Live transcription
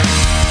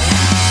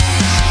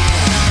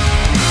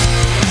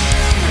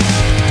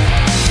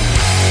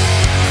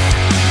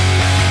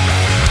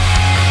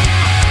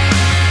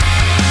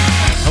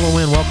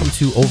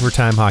to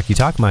Overtime Hockey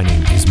Talk. My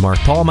name is Mark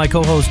Paul. My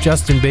co-host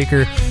Justin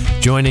Baker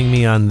joining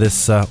me on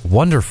this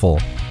wonderful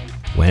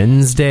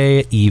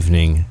Wednesday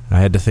evening. I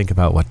had to think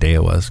about what day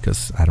it was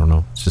because I don't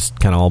know. It's just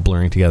kind of all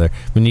blurring together.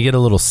 When you get a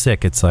little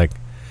sick, it's like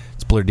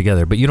it's blurred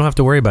together. But you don't have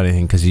to worry about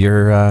anything because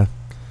you're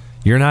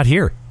not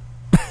here.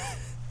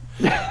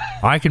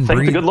 I can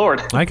breathe. The good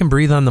Lord. I can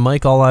breathe on the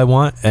mic all I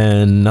want,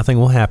 and nothing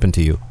will happen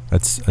to you.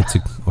 That's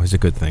always a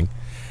good thing.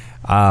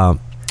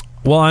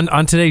 Well,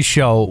 on today's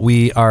show,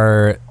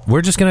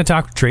 we're just going to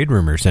talk trade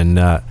rumors and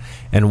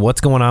what's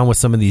going on with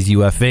some of these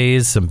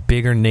UFAs, some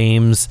bigger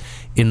names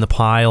in the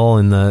pile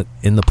in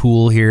the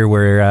pool here,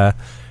 where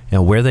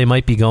where they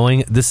might be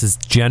going. This is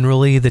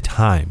generally the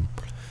time.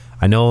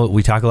 I know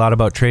we talk a lot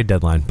about trade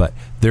deadline, but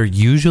there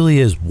usually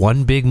is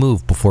one big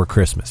move before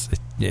Christmas.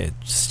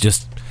 It's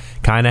just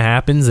kind of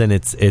happens, and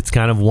it's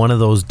kind of one of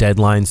those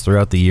deadlines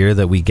throughout the year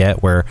that we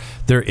get where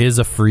there is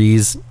a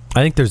freeze.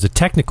 I think there's a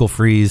technical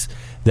freeze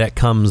that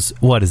comes,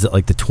 what is it,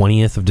 like the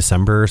 20th of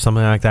December or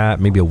something like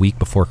that, maybe a week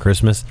before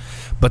Christmas.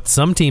 But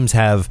some teams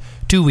have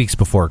 2 weeks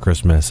before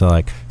Christmas. So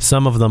like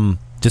some of them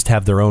just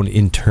have their own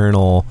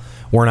internal,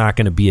 we're not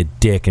going to be a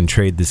dick and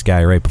trade this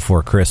guy right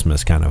before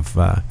Christmas kind of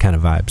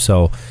vibe.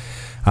 So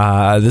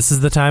this is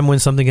the time when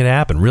something could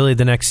happen, really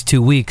the next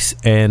 2 weeks.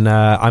 And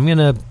I'm going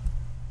to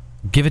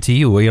give it to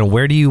you.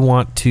 Where do you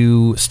want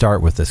to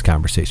start with this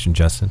conversation,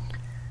 Justin?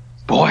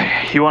 Boy,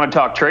 you want to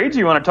talk trades, or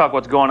you want to talk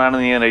what's going on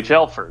in the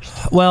NHL first?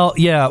 Well,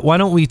 yeah. Why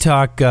don't we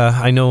talk?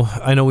 I know.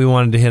 We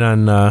wanted to hit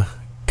on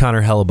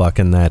Connor Hellebuyck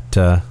and that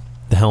the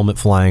helmet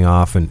flying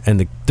off, and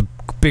the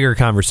bigger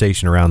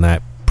conversation around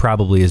that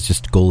probably is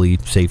just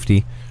goalie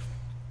safety.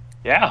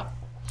 Yeah.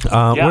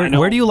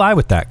 Where do you lie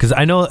with that? Because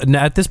I know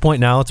at this point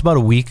now, it's about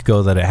a week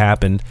ago that it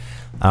happened.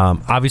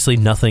 Obviously,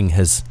 nothing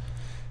has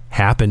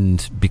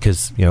happened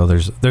because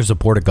there's a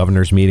board of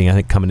governors meeting, I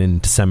think, coming in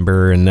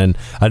December, and then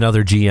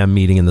another GM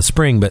meeting in the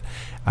spring. But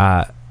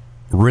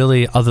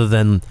really, other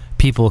than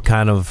people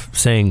kind of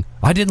saying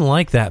I didn't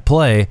like that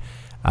play,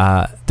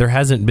 there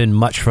hasn't been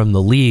much from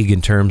the league in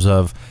terms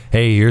of,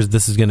 hey,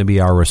 this is going to be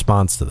our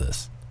response to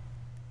this.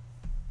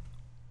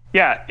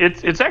 Yeah,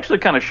 it's actually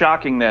kind of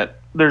shocking that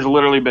there's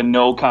literally been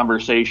no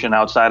conversation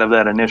outside of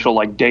that initial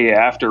day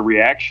after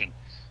reaction.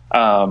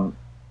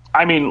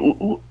 I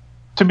mean,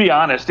 to be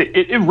honest,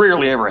 it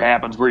rarely ever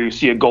happens where you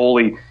see a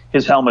goalie,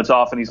 his helmet's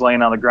off and he's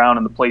laying on the ground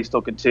and the play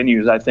still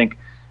continues. I think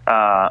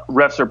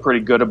refs are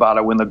pretty good about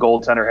it when the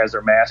goaltender has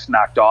their mask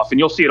knocked off. And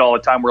you'll see it all the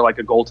time where a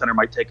goaltender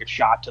might take a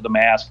shot to the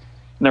mask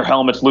and their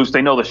helmet's loose.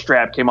 They know the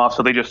strap came off,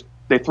 so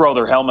they throw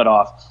their helmet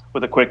off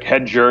with a quick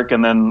head jerk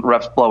and then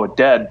refs blow it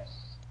dead.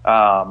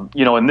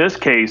 In this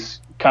case,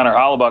 Connor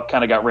Hellebuyck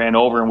kind of got ran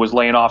over and was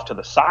laying off to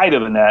the side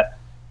of the net,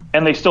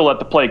 and they still let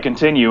the play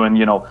continue. And,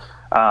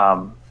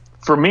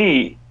 for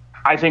me,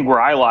 I think where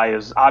I lie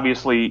is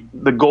obviously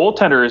the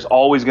goaltender is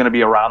always going to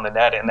be around the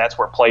net, and that's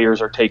where players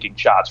are taking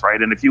shots,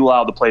 right? And if you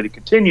allow the play to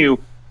continue,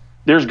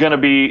 there's going to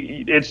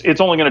be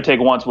it's only going to take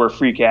once where a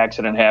freak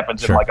accident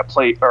happens. Sure. And a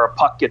play or a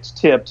puck gets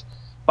tipped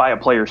by a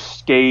player's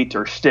skate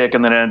or stick,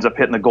 and then it ends up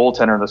hitting the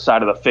goaltender in the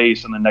side of the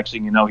face, and the next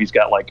thing you know, he's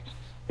got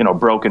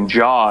broken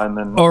jaw, and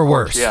then or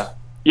worse, worse.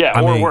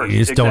 You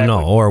just don't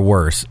know, or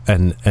worse.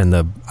 And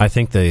I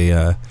think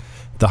the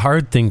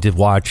hard thing to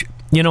watch,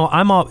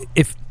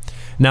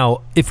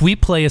 if we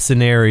play a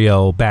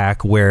scenario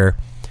back where,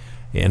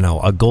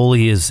 a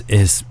goalie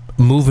is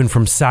moving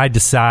from side to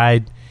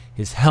side,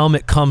 his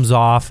helmet comes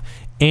off,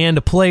 and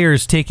a player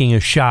is taking a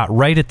shot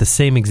right at the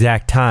same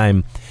exact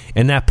time,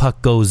 and that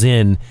puck goes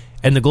in,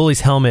 and the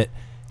goalie's helmet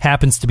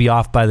happens to be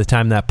off by the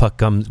time that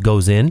puck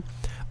goes in,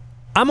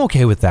 I'm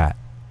okay with that.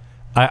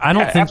 I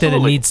don't think absolutely.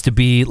 that it needs to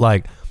be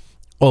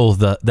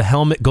the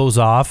helmet goes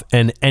off,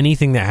 and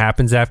anything that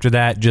happens after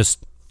that,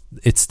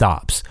 it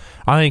stops.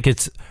 I think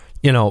it's,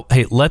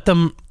 hey, let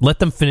them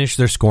finish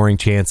their scoring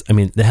chance. I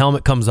mean, the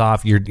helmet comes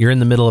off, you're in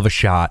the middle of a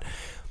shot.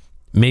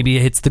 Maybe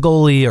it hits the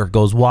goalie or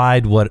goes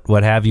wide,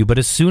 what have you. But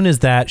as soon as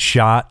that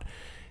shot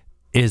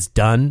is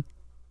done,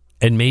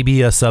 and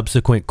maybe a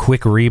subsequent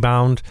quick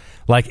rebound,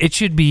 it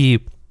should be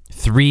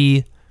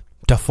 3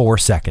 to 4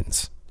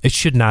 seconds. It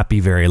should not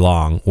be very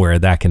long where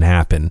that can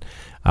happen.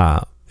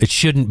 It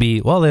shouldn't be,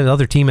 the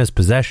other team has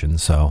possession,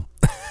 so...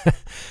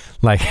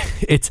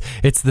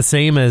 it's the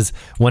same as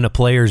when a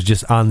player's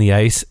just on the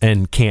ice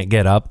and can't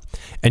get up,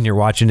 and you're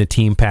watching a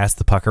team pass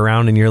the puck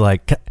around, and you're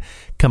like,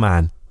 come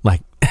on.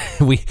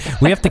 We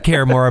have to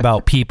care more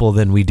about people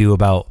than we do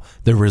about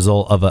the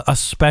result of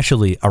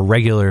especially a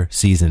regular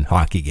season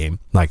hockey game.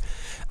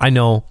 I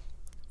know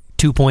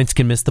 2 points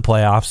can miss the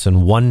playoffs,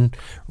 and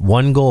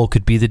one goal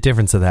could be the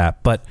difference of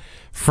that. But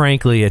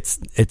frankly, it's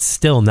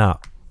still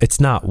not. It's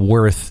not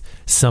worth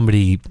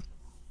somebody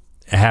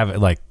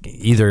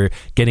either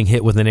getting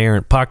hit with an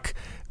errant puck,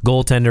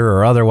 goaltender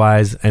or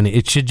otherwise, and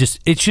it should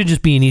just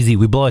be an easy.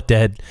 We blow it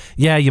dead.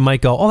 Yeah, you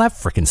might go, oh, that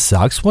freaking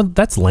sucks. Well,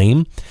 that's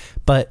lame,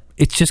 but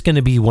it's just going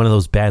to be one of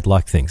those bad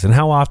luck things. And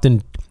how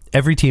often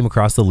every team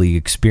across the league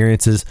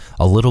experiences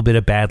a little bit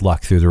of bad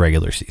luck through the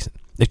regular season.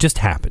 It just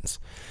happens.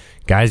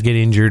 guys get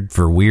injured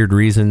for weird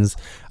reasons.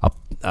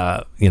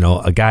 A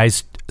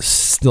guy's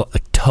a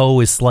toe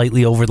is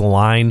slightly over the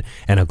line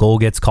and a goal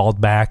gets called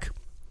back.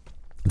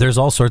 There's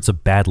all sorts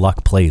of bad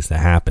luck plays that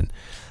happen.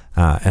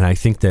 And I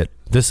think that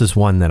this is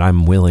one that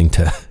I'm willing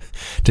to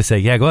say,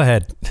 yeah, go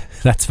ahead.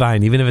 That's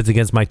fine. Even if it's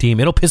against my team,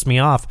 it'll piss me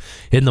off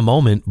in the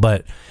moment.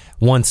 But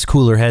once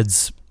cooler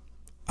heads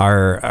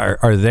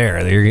are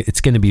there, it's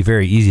going to be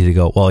very easy to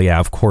go, well, yeah,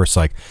 of course,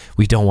 like,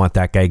 we don't want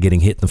that guy getting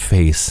hit in the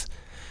face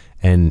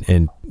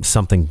and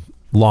something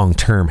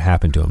long-term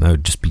happen to him. That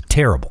would just be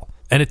terrible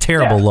and a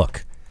terrible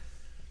look.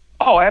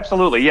 Oh,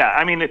 absolutely. Yeah.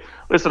 I mean,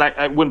 listen,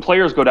 when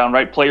players go down,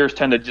 right,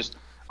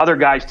 other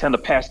guys tend to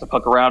pass the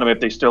puck around him if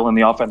they're still in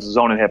the offensive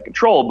zone and have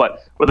control.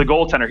 But with a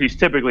goaltender, he's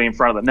typically in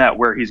front of the net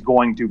where he's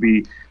going to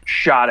be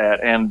shot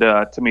at. And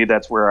to me,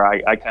 that's where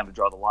I kind of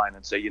draw the line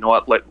and say, you know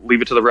what,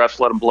 leave it to the refs,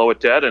 let them blow it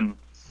dead, and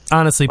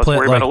honestly, let's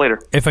worry about it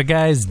later. If a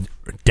guy's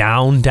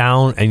down,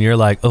 and you're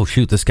like, oh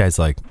shoot, this guy's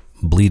like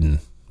bleeding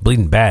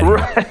bad,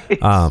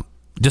 right.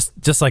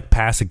 Just like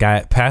pass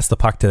the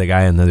puck to the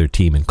guy on the other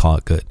team and call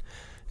it good,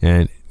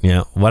 and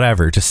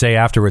whatever. Just say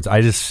afterwards,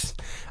 I'm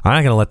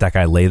not gonna let that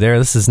guy lay there.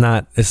 It's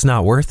not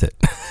worth it.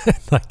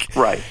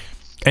 Right.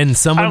 And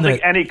I don't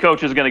think any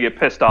coach is going to get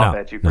pissed off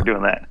at you for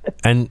doing that.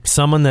 And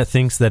someone that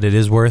thinks that it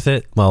is worth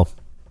it, well,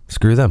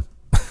 screw them.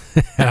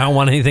 I don't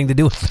want anything to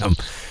do with them.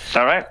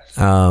 All right.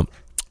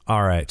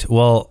 All right.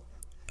 Well,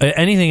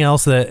 anything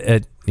else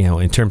that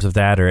in terms of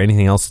that, or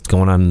anything else that's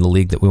going on in the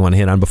league that we want to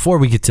hit on before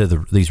we get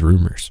to these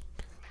rumors?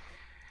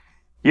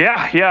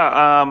 Yeah.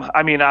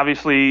 I mean,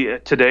 obviously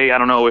today, I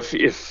don't know if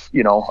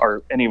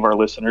any of our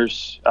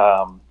listeners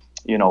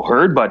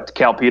heard, but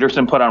Cal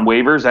Peterson put on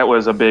waivers. That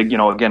was a big,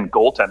 again,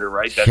 goaltender,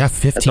 right?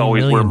 That's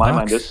always where my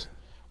mind is.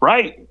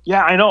 Right.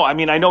 Yeah, I know. I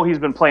mean, I know he's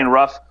been playing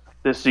rough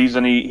this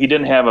season. He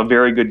didn't have a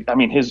very good,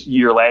 his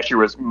year last year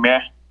was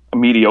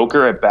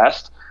mediocre at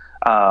best.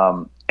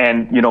 And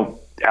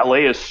LA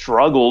has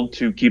struggled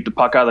to keep the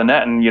puck out of the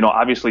net. And,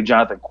 obviously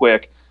Jonathan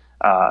Quick,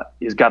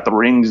 he's got the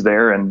rings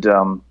there and,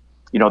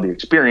 the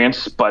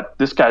experience, but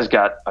this guy's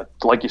got,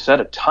 like you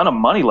said, a ton of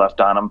money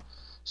left on him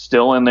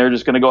still, and they're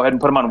just going to go ahead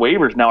and put him on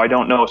waivers. Now, I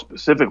don't know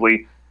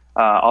specifically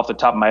off the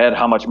top of my head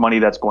how much money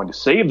that's going to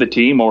save the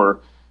team, or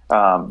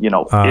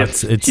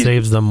it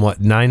saves them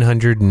what,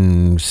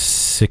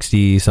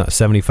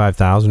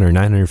 $975,000 or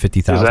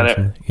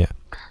 $950,000.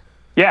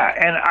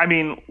 Yeah,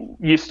 and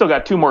you still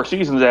got 2 more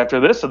seasons after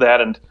this of that,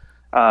 and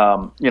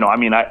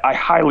I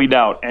highly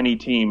doubt any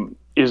team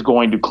is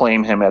going to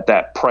claim him at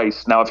that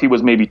price. Now, if he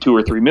was maybe $2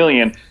 or $3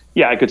 million,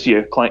 yeah, I could see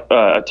a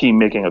team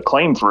making a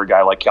claim for a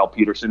guy like Cal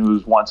Peterson,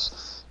 who's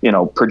once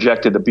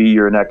projected to be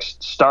your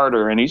next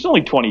starter, and he's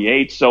only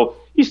 28, so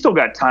he's still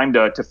got time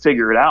to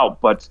figure it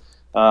out. But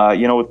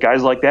with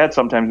guys like that,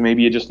 sometimes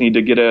maybe you just need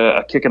to get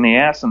a kick in the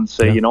ass and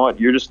say, you know what,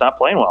 you're just not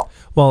playing well.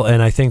 Well,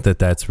 and I think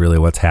that's really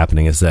what's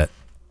happening, is that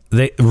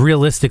they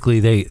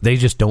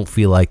just don't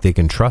feel like they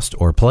can trust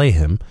or play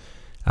him,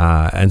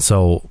 and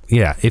so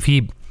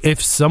if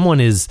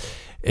someone is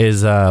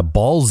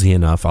ballsy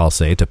enough, I'll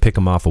say, to pick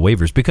him off of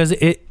waivers, because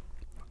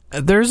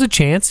there's a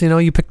chance,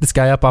 you pick this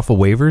guy up off of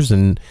waivers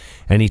and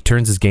he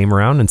turns his game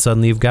around, and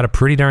suddenly you've got a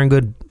pretty darn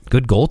good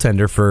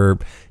goaltender for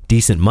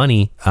decent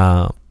money.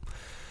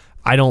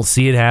 I don't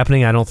see it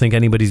happening. I don't think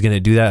anybody's going to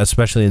do that,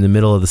 especially in the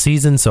middle of the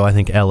season. So I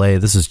think LA,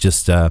 this is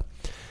just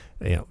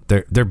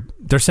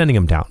they're sending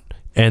him down,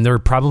 and they're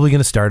probably going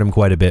to start him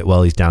quite a bit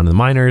while he's down in the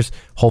minors.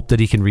 Hope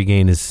that he can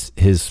regain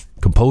his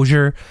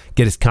composure,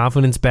 get his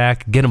confidence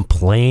back, get him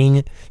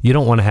playing. You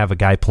don't want to have a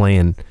guy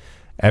playing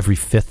every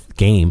 5th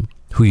game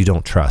who you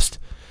don't trust.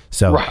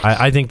 So right.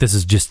 I think this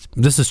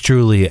is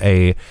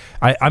truly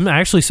I'm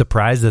actually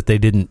surprised that they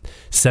didn't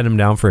send him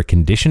down for a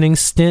conditioning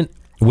stint,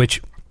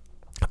 which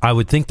I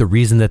would think the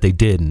reason that they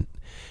didn't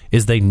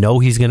is they know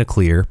he's going to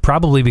clear,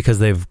 probably because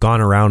they've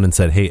gone around and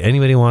said, hey,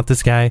 anybody want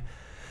this guy?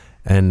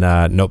 And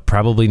no,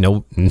 probably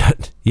no.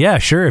 Yeah,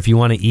 sure, if you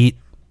want to eat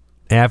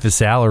half his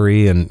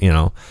salary, and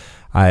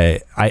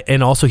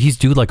and also he's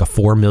due like a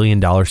 $4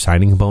 million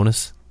signing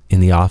bonus in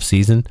the off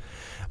season.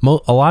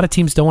 A lot of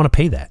teams don't want to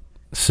pay that,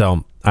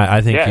 so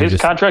I think his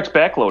contract's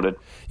backloaded.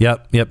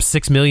 Yep,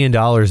 $6 million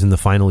in the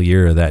final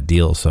year of that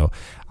deal. So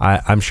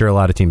I'm sure a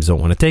lot of teams don't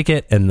want to take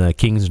it, and the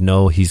Kings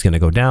know he's going to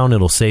go down.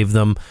 It'll save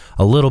them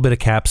a little bit of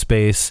cap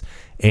space,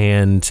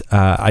 and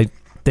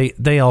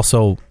they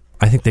also,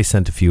 I think they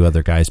sent a few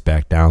other guys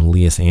back down,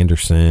 Elias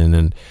Anderson,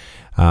 and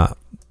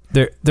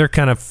they're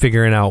kind of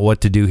figuring out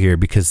what to do here,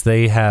 because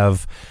they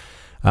have,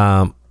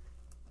 they're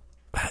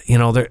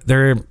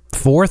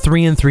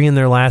 4-3-3 in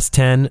their last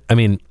 10. I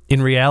mean,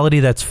 in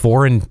reality, that's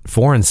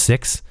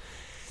 4-6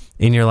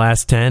 in your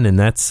last 10, and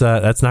that's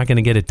not going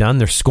to get it done.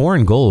 They're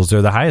scoring goals.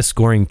 They're the highest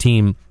scoring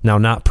team now,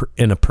 not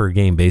in a per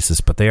game basis,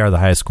 but they are the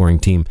highest scoring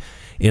team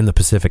in the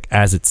Pacific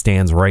as it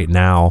stands right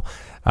now.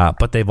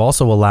 But they've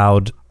also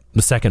allowed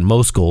the second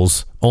most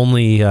goals,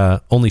 only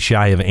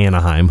shy of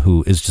Anaheim,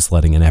 who is just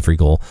letting in every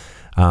goal.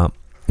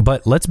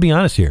 But let's be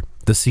honest here.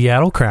 The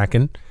Seattle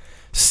Kraken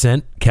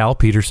sent Cal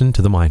Peterson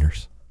to the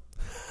minors.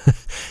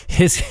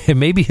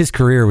 maybe his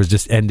career was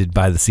just ended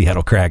by the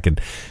Seattle Kraken,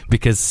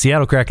 because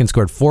Seattle Kraken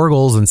scored 4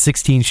 goals and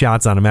 16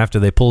 shots on him after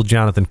they pulled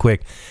Jonathan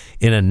Quick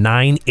in a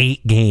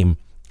 9-8 game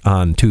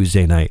on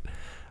Tuesday night.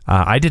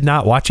 I did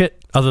not watch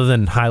it other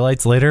than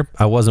highlights later.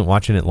 I wasn't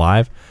watching it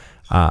live.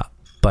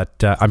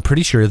 But I'm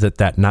pretty sure that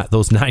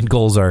those 9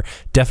 goals are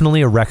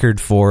definitely a record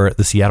for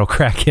the Seattle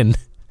Kraken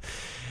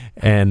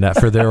and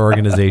for their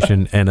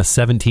organization, and a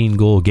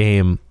 17-goal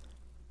game.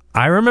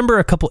 I remember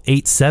a couple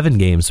 8-7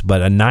 games,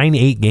 but a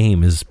 9-8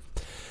 game is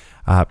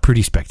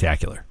pretty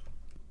spectacular.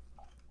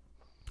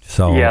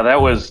 So yeah,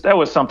 that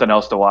was something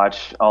else to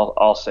watch.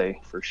 I'll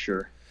say for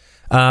sure.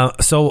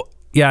 So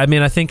yeah, I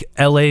mean, I think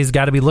LA's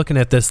got to be looking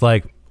at this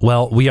like,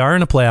 well, we are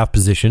in a playoff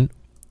position,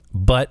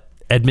 but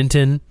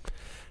Edmonton,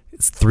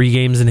 it's 3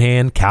 games in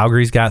hand.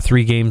 Calgary's got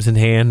 3 games in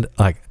hand.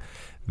 Like,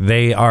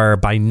 they are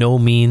by no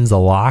means a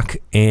lock,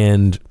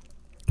 and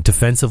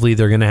defensively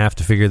they're going to have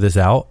to figure this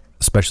out,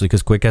 especially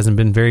because Quick hasn't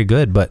been very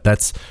good, but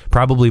that's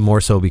probably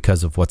more so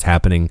because of what's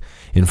happening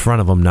in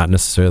front of him, not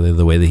necessarily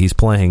the way that he's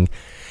playing.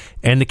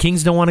 And the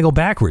Kings don't want to go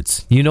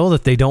backwards. You know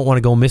that they don't want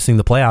to go missing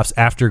the playoffs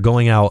after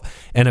going out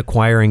and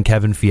acquiring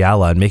Kevin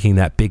Fiala and making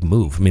that big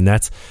move. I mean,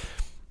 that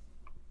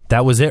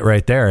was it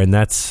right there, and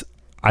that's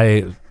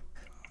I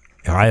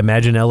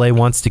imagine LA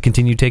wants to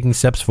continue taking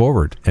steps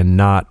forward and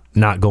not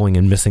going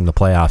and missing the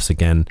playoffs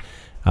again.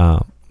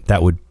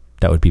 That would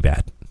be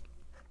bad.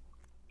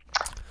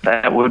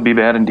 That would be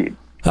bad indeed.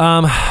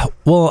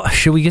 Well,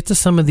 should we get to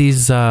some of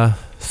these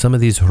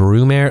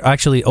rumors?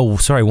 Actually,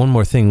 one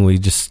more thing we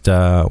just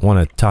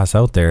want to toss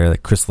out there.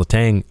 That Chris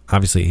Letang,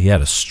 obviously, he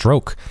had a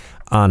stroke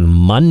on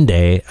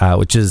Monday,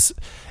 which is,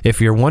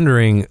 if you're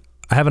wondering,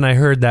 haven't I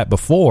heard that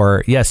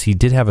before? Yes, he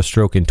did have a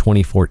stroke in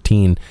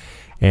 2014.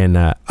 And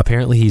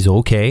apparently he's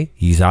okay.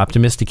 He's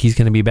optimistic he's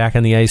going to be back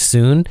on the ice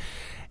soon.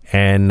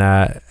 And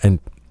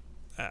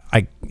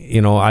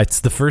it's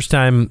the first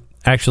time,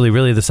 actually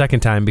really the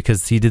second time,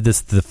 because he did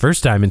this the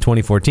first time in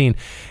 2014.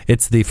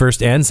 It's the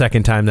first and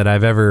second time that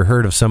I've ever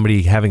heard of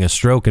somebody having a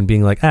stroke and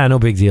being like, no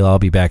big deal. I'll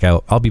be back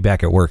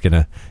at work in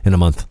a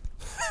month.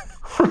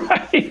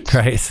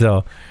 Right.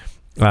 So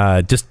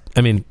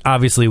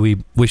obviously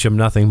we wish him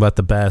nothing but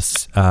the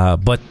best.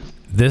 But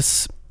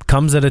this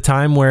comes at a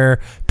time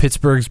where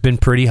Pittsburgh's been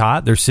pretty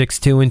hot. They're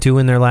 6-2-2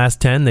 in their last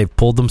 10. They've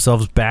pulled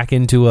themselves back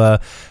into a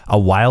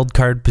wild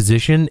card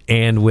position,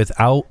 and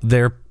without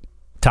their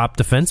top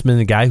defenseman,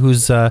 the guy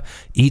who's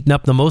eaten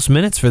up the most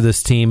minutes for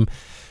this team,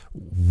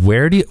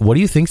 what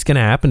do you think's going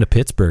to happen to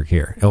Pittsburgh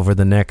here over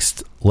the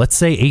next, let's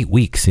say, 8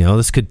 weeks?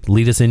 This could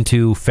lead us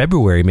into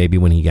February maybe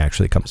when he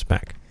actually comes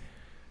back.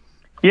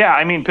 Yeah,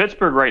 I mean,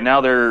 Pittsburgh right now,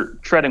 they're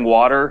treading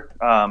water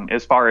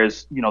as far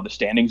as, the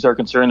standings are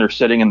concerned. They're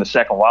sitting in the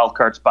second wild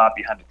card spot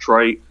behind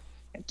Detroit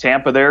and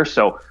Tampa there.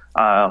 So,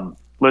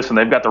 listen,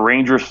 they've got the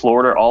Rangers,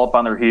 Florida all up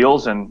on their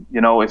heels. And,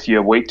 if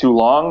you wait too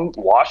long,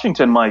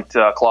 Washington might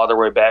claw their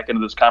way back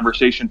into this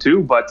conversation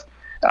too. But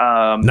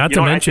not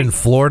to mention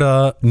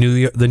Florida,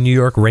 the New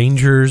York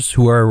Rangers,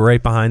 who are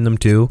right behind them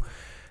too.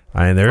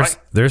 And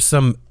there's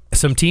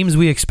some teams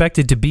we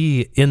expected to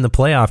be in the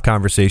playoff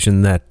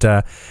conversation that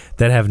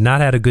have not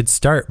had a good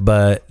start,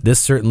 but this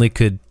certainly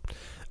could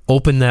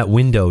open that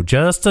window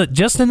just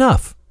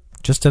enough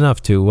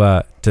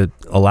to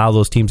allow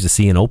those teams to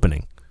see an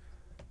opening.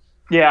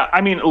 Yeah,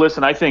 I mean,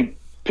 listen, I think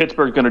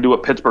Pittsburgh's going to do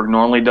what Pittsburgh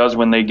normally does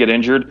when they get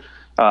injured,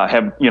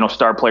 have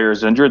star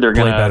players injured. They're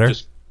going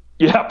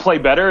to play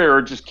better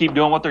or just keep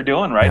doing what they're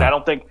doing, right? Yeah. I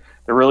don't think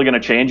they're really going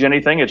to change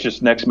anything. It's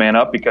just next man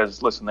up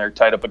because, listen, they're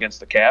tied up against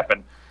the cap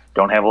and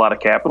don't have a lot of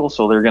capital,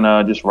 so they're going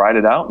to just ride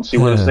it out and see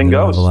where this thing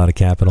goes. Have a lot of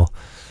capital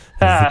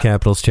as the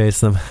Capitals chase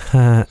them.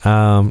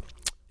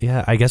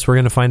 I guess we're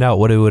going to find out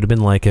what it would have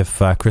been like if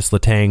Chris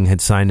Letang had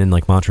signed in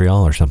like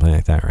Montreal or something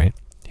like that, right?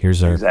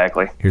 Here's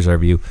our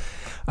view.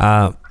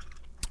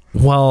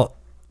 Well,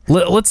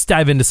 let's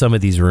dive into some of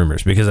these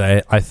rumors, because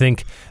I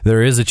think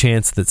there is a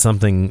chance that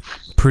something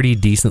pretty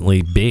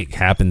decently big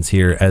happens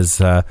here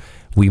as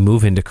we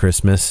move into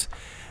Christmas.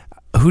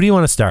 Who do you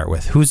want to start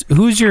with?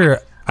 Who's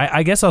your...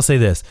 I guess I'll say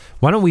this.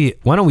 Why don't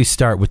we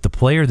start with the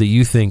player that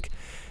you think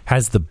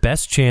has the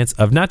best chance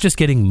of not just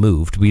getting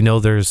moved? We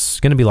know there's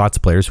going to be lots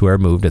of players who are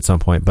moved at some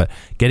point, but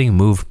getting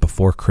moved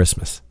before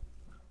Christmas.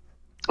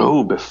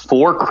 Oh,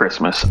 before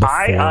Christmas.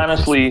 I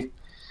honestly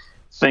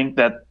think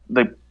that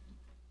the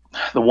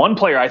one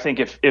player, I think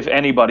if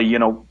anybody,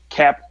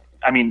 Cap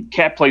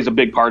plays a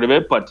big part of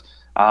it, but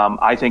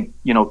I think,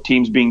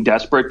 teams being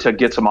desperate to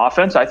get some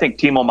offense, I think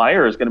Timo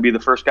Meier is going to be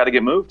the first guy to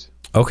get moved.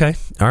 Okay.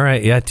 All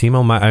right. Yeah,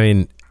 Timo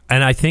Meier.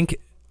 And I think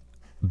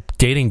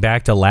dating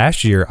back to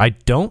last year, I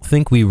don't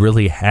think we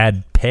really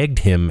had pegged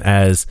him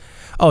as,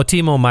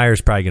 Timo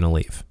Meier's probably going to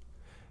leave.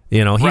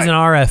 He's an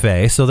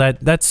RFA, so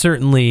that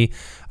certainly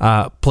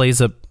plays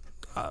a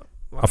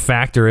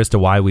factor as to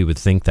why we would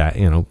think that.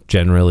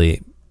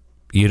 Generally,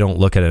 you don't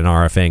look at an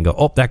RFA and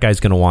go, that guy's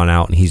going to want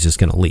out and he's just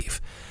going to leave.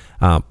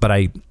 But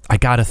I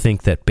got to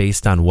think that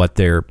based on what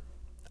their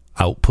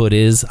output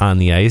is on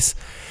the ice,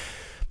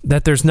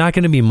 that there's not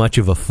going to be much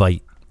of a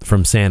fight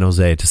from San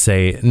Jose to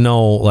say,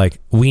 no, like,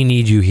 we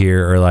need you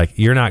here, or like,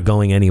 you're not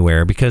going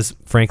anywhere, because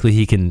frankly,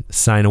 he can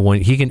sign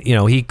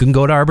he can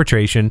go to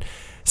arbitration,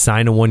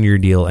 sign a 1-year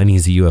deal, and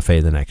he's a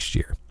UFA the next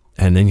year.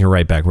 And then you're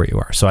right back where you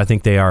are. So I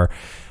think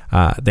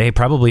they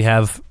probably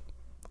have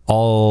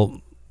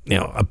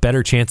a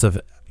better chance of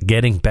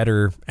getting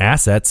better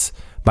assets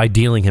by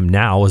dealing him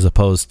now, as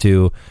opposed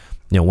to,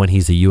 when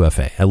he's a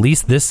UFA. At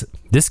least this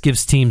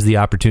gives teams the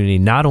opportunity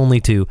not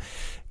only to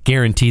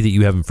guarantee that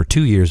you have him for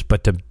 2 years,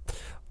 but to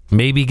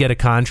maybe get a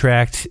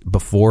contract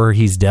before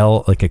he's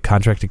dealt, like a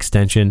contract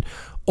extension,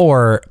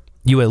 or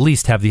you at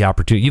least have the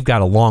opportunity. You've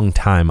got a long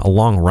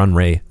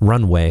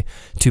runway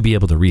to be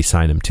able to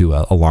re-sign him to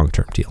a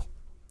long-term deal.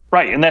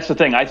 Right, and that's the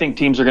thing. I think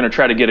teams are going to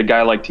try to get a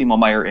guy like Timo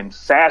Meier in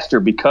faster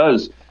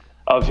because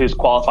of his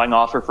qualifying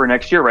offer for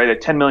next year, right?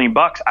 At $10 million,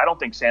 I don't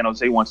think San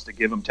Jose wants to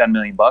give him $10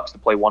 million to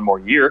play one more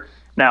year.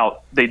 Now,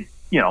 they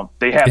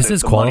have. Is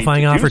his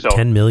qualifying offer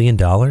 $10 million?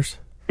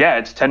 Yeah,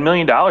 it's $10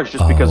 million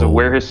just because of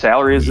where his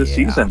salary is this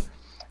season.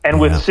 And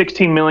with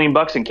 $16 million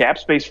in cap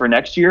space for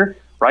next year,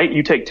 right,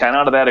 you take 10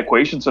 out of that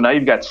equation, so now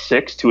you've got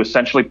 6 to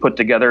essentially put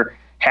together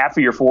half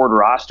of your forward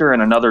roster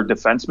and another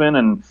defenseman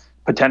and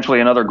potentially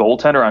another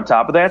goaltender on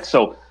top of that.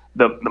 So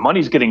the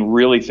money's getting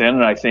really thin,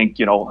 and I think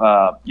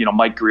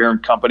Mike Grier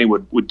and company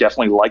would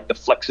definitely like the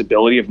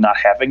flexibility of not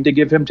having to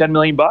give him $10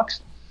 million.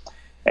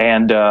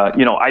 And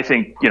I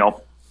think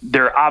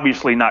they're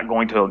obviously not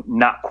going to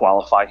not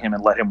qualify him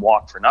and let him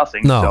walk for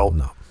nothing.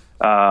 No.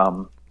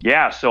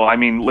 So I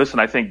mean,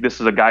 listen, I think this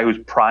is a guy who's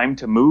primed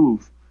to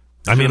move.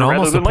 I mean,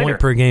 almost a point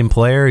per game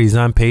player. He's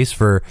on pace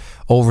for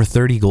over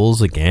 30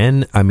 goals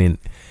again. I mean,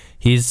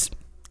 he is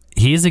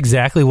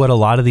exactly what a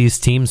lot of these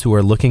teams who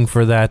are looking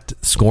for that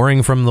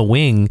scoring from the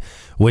wing,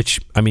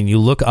 which, I mean, you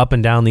look up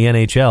and down the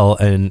NHL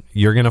and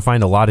you're going to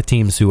find a lot of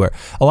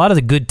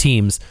the good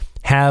teams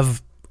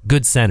have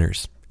good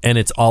centers, and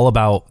it's all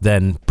about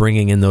then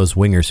bringing in those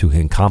wingers who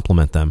can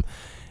complement them.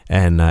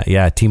 And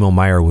Timo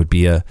Meier would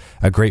be a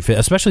great fit,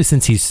 especially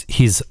since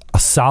he's a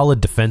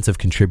solid defensive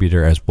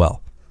contributor as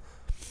well.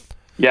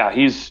 Yeah,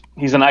 he's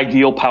an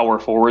ideal power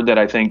forward that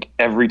I think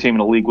every team in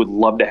the league would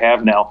love to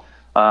have now.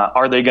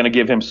 Are they going to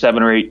give him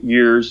 7 or 8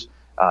 years?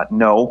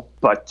 No,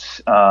 but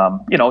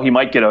he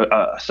might get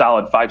a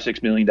solid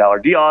 $5-6 million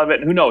deal out of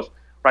it, and who knows,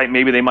 right?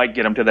 Maybe they might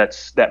get him to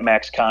that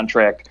max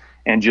contract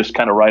and just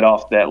kind of write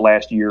off that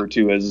last year or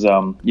two as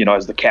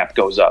the cap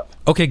goes up.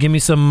 Okay, give me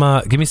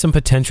some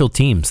potential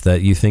teams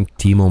that you think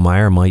Timo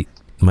Meier might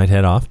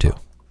head off to.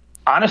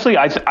 Honestly,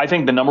 I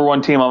think the number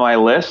one team on my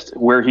list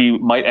where he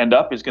might end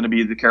up is going to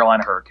be the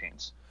Carolina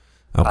Hurricanes.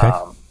 Okay.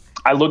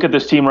 I look at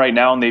this team right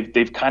now, and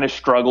they've kind of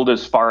struggled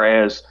as far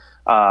as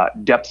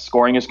depth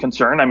scoring is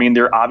concerned. I mean,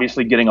 they're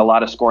obviously getting a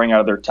lot of scoring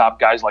out of their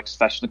top guys like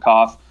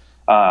Svechnikov,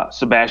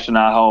 Sebastian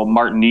Aho,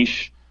 Martin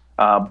Nish.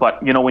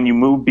 But when you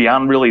move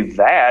beyond really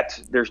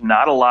that, there's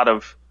not a lot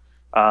of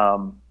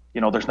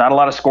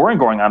scoring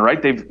going on,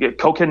 right?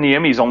 Koken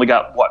Niemi's only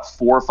got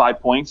 4 or 5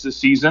 points this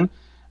season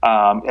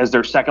as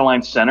their second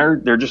line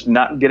center. They're just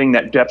not getting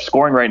that depth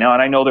scoring right now,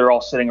 and I know they're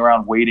all sitting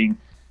around waiting.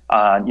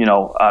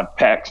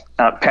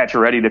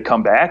 Pacioretty to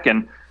come back,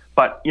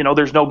 but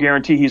there's no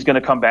guarantee he's going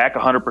to come back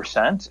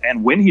 100%,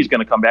 and when he's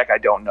going to come back, I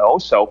don't know.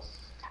 So,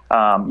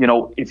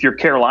 if you're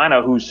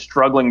Carolina, who's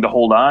struggling to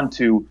hold on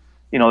to,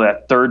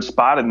 that third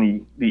spot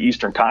in the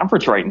Eastern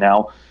Conference right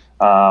now,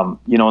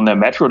 in the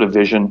Metro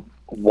Division,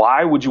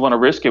 why would you want to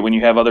risk it when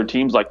you have other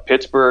teams like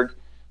Pittsburgh,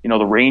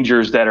 the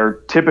Rangers that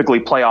are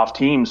typically playoff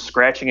teams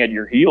scratching at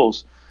your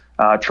heels?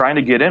 Trying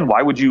to get in.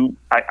 Why would you?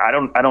 I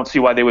don't see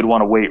why they would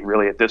want to wait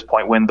really at this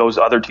point when those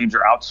other teams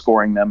are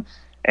outscoring them.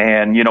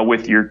 And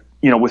with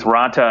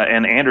Ranta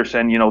and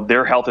Anderson,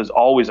 their health is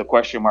always a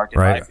question mark.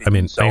 Right. I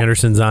mean, so,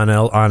 Anderson's on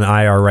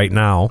IR right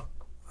now.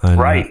 And,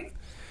 right.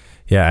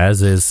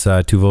 As is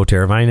Teuvo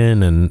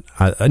Teravainen, and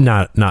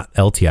not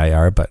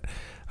LTIR, but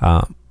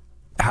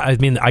I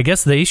mean, I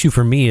guess the issue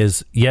for me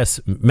is,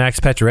 yes, Max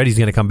Pacioretty's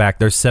going to come back.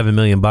 There's $7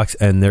 million,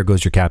 and there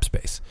goes your cap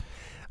space.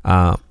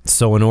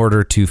 So in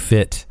order to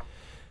fit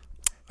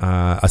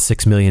a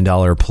 $6 million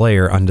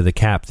player under the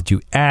cap that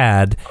you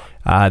add,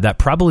 that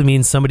probably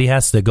means somebody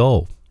has to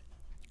go.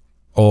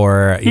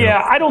 Or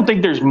I don't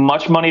think there's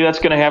much money that's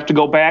going to have to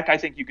go back. I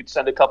think you could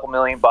send a couple $1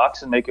 million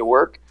and make it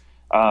work.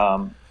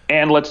 And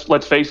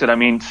let's face it. I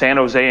mean, San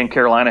Jose and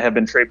Carolina have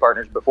been trade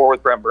partners before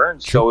with Brent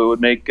Burns, sure. So it would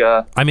make.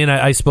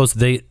 I suppose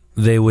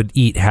they would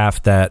eat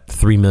half that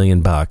 $3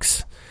 million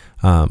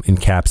in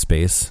cap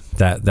space.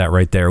 That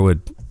right there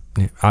would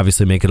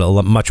obviously make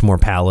it much more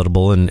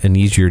palatable and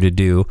easier to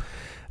do.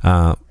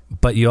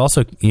 But you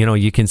also,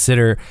 you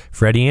consider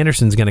Freddie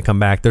Anderson's going to come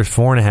back. There's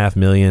 $4.5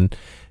 million.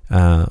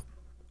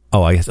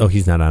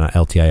 He's not on a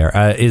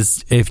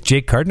LTIR. If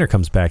Jake Gardiner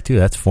comes back too,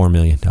 that's $4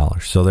 million.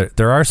 So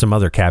there are some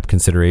other cap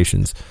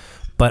considerations.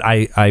 But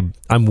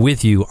I'm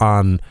with you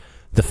on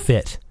the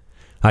fit.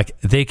 Like,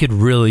 they could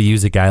really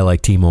use a guy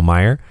like Timo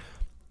Meier.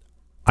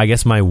 I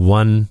guess my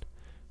one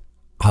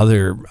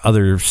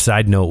other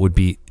side note would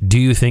be, do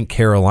you think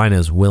Carolina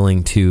is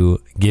willing to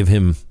give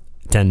him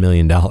 $10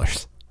 million?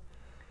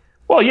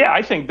 Well, yeah,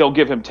 I think they'll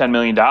give him $10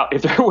 million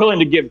if they're willing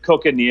to give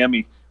Cook and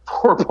Niemi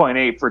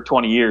 4.8 for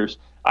 20 years.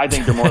 I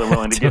think they're more than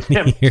willing to give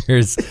him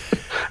years.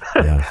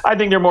 Yeah. I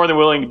think they're more than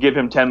willing to give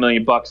him $10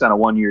 million on a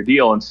 1-year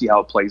deal and see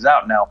how it plays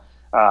out. Now,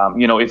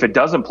 if it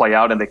doesn't play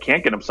out and they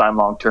can't get him signed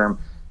long term,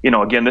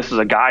 again, this is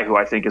a guy who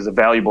I think is a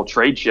valuable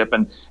trade chip.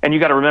 And you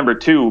got to remember,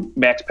 too,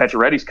 Max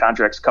Pacioretty's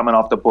contract's coming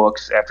off the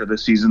books after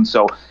this season.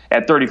 So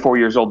at 34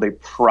 years old, they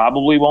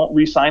probably won't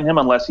re-sign him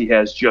unless he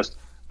has just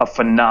a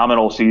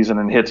phenomenal season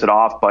and hits it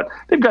off. But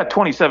they've got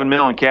 $27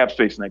 million cap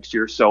space next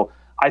year. So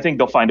I think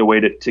they'll find a way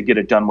to get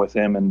it done with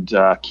him and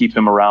keep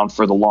him around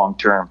for the long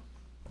term.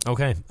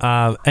 Okay.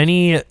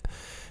 I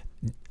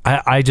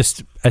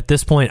just, at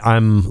this point,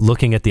 I'm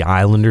looking at the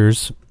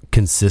Islanders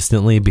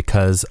consistently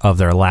because of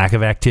their lack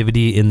of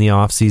activity in the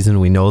offseason.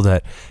 We know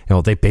that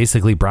they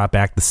basically brought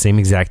back the same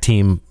exact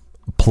team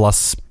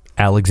plus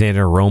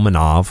Alexander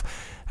Romanov,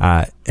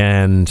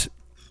 and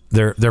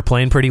they're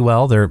playing pretty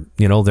well. They're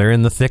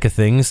in the thick of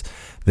things.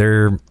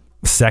 They're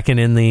second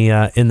in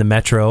the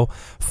Metro,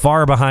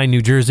 far behind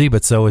New Jersey,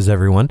 but so is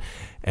everyone.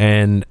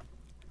 And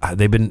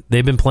they've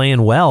been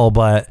playing well,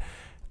 but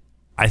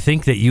I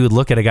think that you would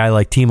look at a guy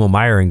like Timo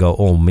Meier and go,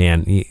 oh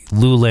man,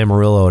 Lou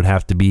Lamoriello would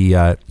have to be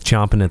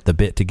chomping at the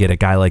bit to get a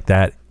guy like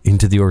that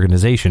into the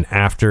organization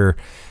after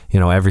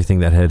everything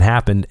that had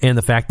happened, and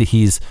the fact that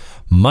he's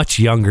much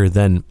younger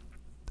than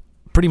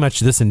pretty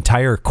much this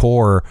entire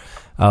core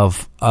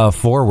of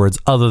forwards,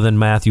 other than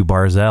Matthew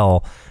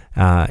Barzal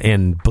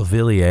and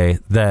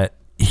Beauvillier, that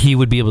he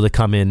would be able to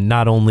come in,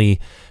 not only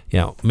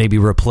maybe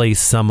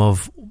replace some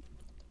of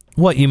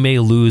what you may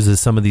lose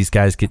as some of these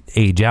guys get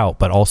age out,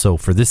 but also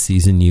for this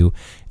season you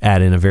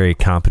add in a very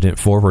competent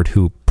forward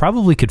who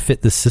probably could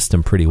fit this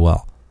system pretty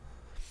well.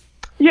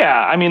 Yeah,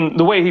 I mean,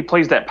 the way he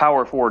plays that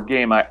power forward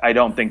game, I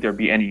don't think there'd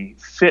be any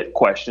fit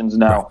questions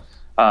now.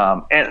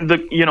 Right.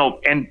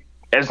 And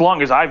as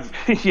long as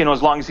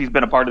as long as he's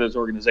been a part of this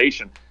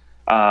organization,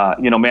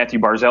 Matthew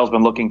Barzal's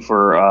been looking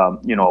for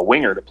a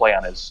winger to play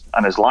on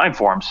his line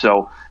for him,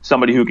 so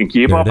somebody who can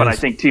keep up. And I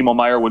think Timo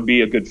Meier would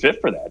be a good fit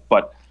for that.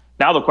 But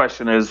now the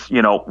question is,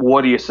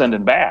 what are you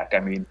sending back? I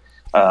mean,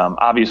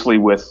 obviously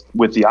with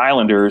the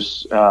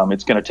Islanders,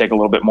 it's going to take a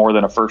little bit more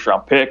than a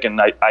first-round pick,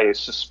 and I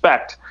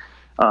suspect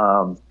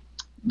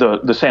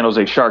the San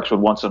Jose Sharks would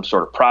want some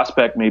sort of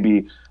prospect,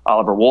 maybe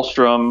Oliver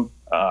Wahlstrom,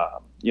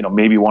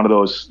 maybe one of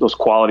those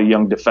quality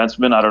young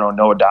defensemen. I don't know,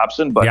 Noah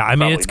Dobson. But yeah, I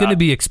mean, it's going to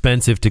be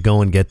expensive to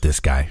go and get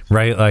this guy,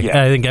 right? Like,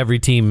 yeah. I think every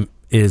team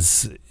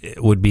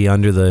would be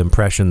under the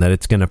impression that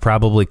it's going to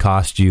probably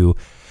cost you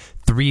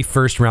 3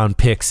 first-round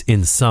picks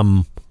in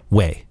some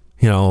way,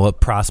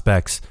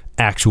 prospects,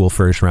 actual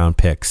first-round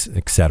picks,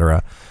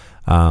 etc.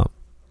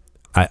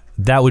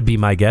 That would be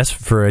my guess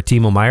for a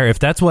Timo Meier. If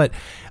that's what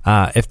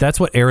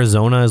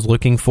Arizona is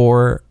looking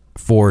for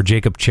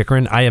Jacob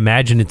Chychrun, I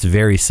imagine it's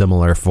very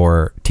similar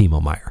for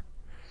Timo Meier.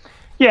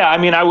 Yeah, I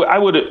mean, I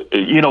would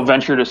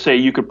venture to say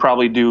you could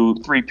probably do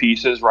 3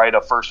 pieces, right?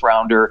 A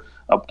first-rounder,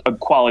 a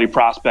quality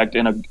prospect,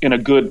 and a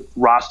good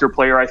roster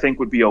player, I think,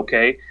 would be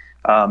okay.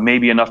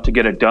 Maybe enough to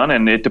get it done,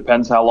 and it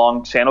depends how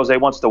long San Jose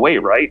wants to wait,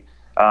 right?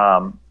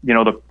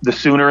 The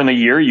sooner in the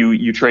year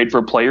you trade for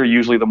a player,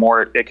 usually the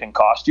more it can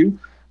cost you.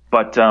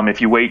 But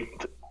if you wait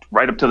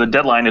right up to the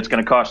deadline, it's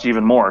going to cost you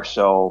even more.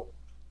 So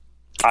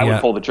I would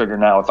pull the trigger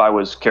now if I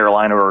was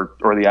Carolina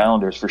or the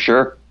Islanders for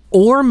sure.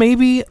 Or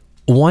maybe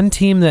one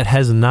team that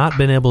has not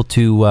been able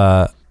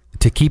to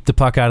keep the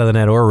puck out of the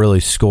net or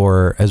really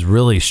score has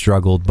really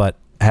struggled, but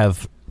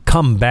have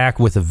come back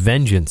with a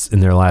vengeance in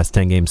their last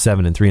 10 games,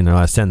 7-3 in their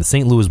last 10. The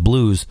St. Louis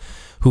Blues,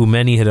 who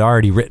many had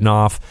already written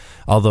off,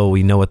 although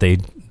we know what they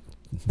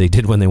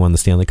did when they won the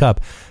Stanley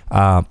Cup.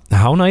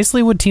 How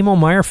nicely would Timo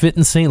Meier fit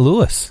in St.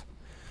 Louis?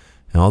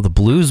 The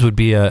Blues would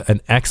be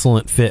an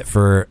excellent fit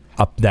for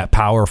that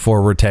power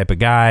forward type of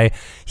guy.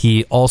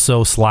 He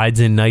also slides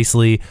in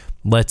nicely.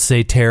 Let's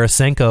say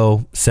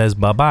Tarasenko says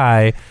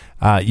bye-bye.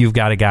 You've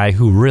got a guy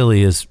who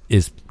really is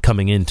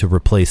coming in to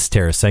replace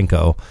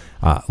Tarasenko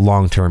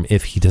long-term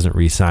if he doesn't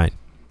re-sign.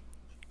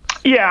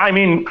 Yeah, I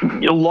mean,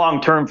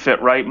 long-term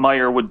fit, right?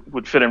 Meier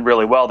would fit in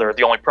really well there.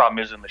 The only problem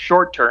is in the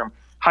short term,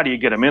 how do you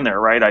get him in there,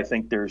 right? I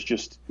think there's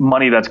just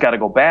money that's got to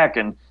go back,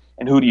 and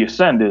who do you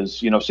send?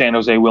 Is San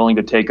Jose willing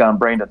to take on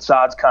Brandon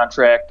Saad's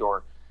contract,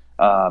 or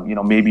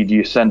maybe do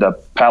you send a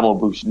Pavel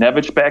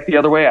Buchnevich back the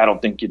other way? I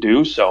don't think you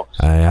do. So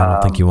I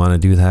don't think you want to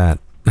do that.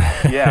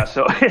 Yeah,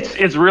 so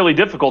it's really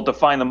difficult to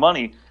find the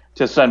money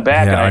to send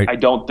back, and I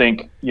don't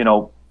think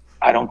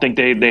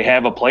they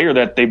have a player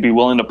that they'd be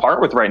willing to part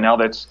with right now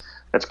that's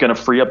going to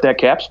free up that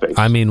cap space.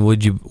 I mean,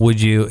 would you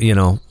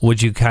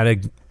kind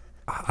of,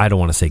 I don't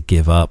want to say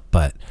give up,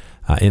 but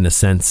in a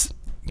sense,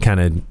 kind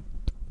of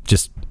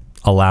just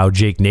allow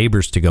Jake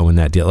Neighbors to go in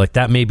that deal? Like,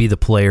 that may be the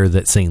player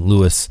that St.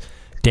 Louis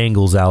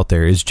dangles out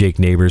there, is Jake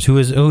Neighbors,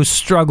 who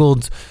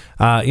struggled,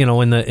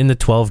 in the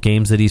 12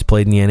 games that he's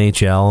played in the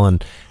NHL,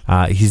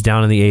 and he's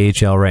down in the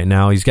AHL right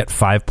now. He's got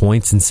 5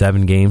 points in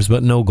 7 games,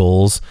 but no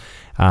goals.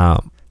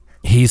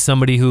 He's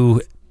somebody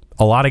who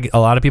a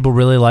lot of people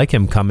really like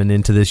him coming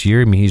into this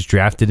year. I mean, he's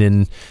drafted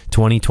in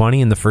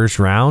 2020 in the first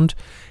round,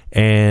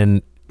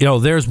 and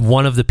there's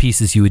one of the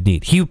pieces you would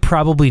need. He would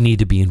probably need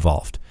to be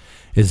involved.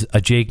 Is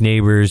a Jake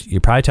Neighbors.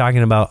 You're probably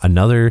talking about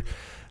another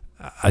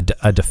a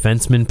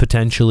defenseman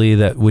potentially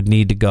that would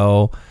need to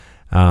go.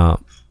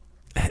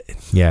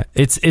 Yeah,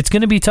 it's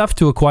going to be tough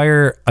to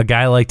acquire a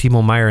guy like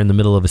Timo Meier in the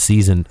middle of a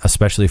season,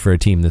 especially for a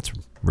team that's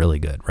really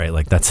good, right?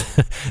 Like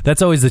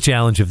that's always the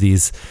challenge of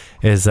these,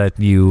 is that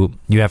you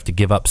have to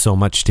give up so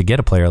much to get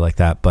a player like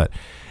that. But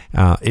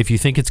if you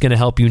think it's going to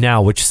help you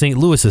now, which St.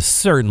 Louis is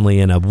certainly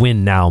in a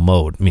win now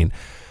mode. I mean,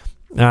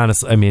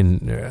 honestly,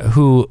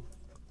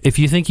 if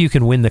you think you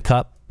can win the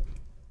cup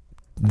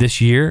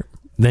this year,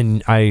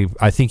 then I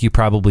think you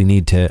probably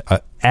need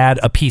to add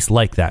a piece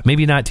like that.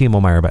 Maybe not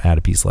Timo Meier, but add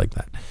a piece like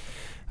that.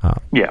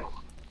 Yeah.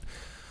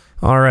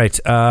 All right.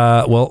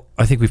 Well,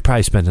 I think we've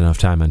probably spent enough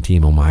time on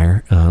Timo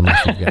Meier.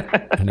 Unless you've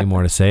got any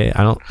more to say,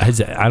 I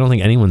don't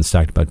think anyone's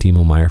talked about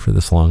Timo Meier for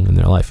this long in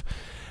their life.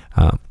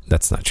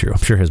 That's not true. I'm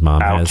sure his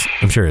mom has.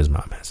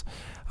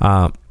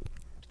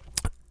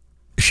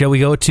 Shall we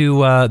go to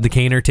the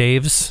Kaner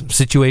Taves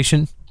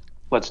situation?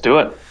 Let's do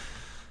it.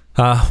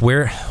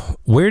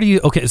 Where do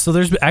you? Okay, so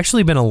there's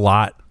actually been a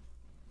lot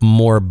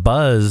more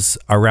buzz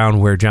around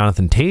where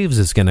Jonathan Taves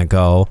is going to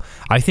go.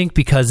 I think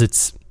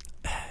because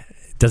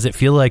does it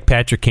feel like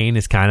Patrick Kane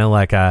is kind of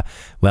like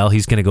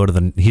he's going to go to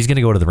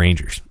the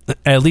Rangers?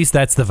 At least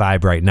that's the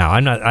vibe right now.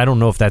 I don't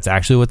know if that's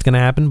actually what's going to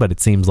happen, but it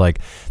seems like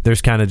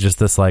there's kind of just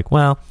this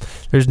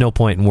there's no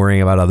point in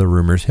worrying about other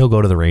rumors. He'll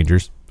go to the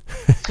Rangers.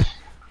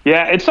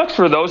 Yeah, it sucks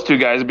for those two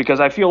guys because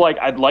I feel like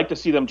I'd like to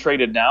see them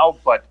traded now,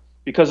 but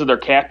because of their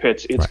cap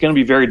hits, it's going to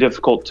be very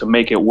difficult to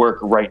make it work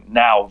right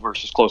now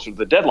versus closer to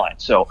the deadline.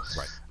 So,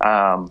 for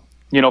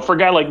a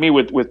guy like me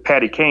with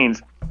Patty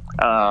Kane's,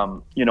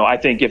 I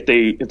think if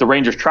the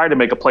Rangers try to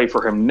make a play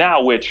for him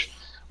now, which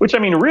I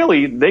mean,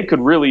 really, they could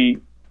really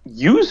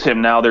use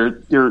him now.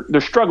 They're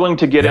struggling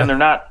to get in.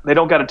 They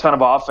don't got a ton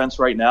of offense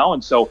right now,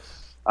 and so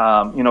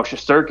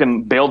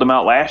Shesterkin bailed him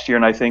out last year,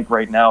 and I think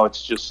right now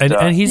it's just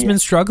and he's been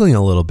struggling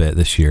a little bit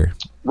this year.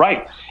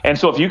 Right. And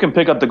so if you can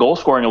pick up the goal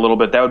scoring a little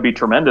bit, that would be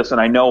tremendous. And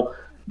I know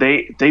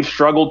they've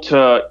struggled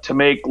to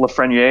make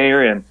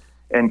Lafreniere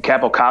and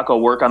Capo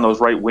Caco work on those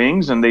right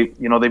wings, and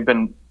they've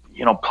been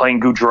playing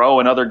Goudreau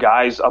and other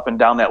guys up and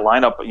down that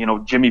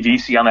lineup, Jimmy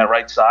Vesey on that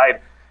right side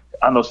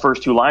on those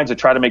first two lines to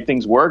try to make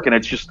things work. And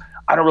it's just,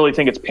 I don't really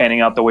think it's panning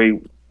out the way,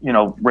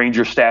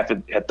 Ranger staff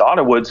had thought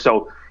it would.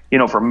 So,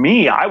 for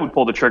me, I would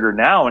pull the trigger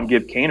now and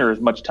give Kaner as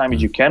much time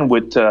as you can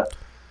with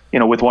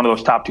one of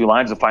those top two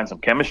lines to find some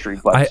chemistry.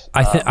 But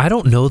I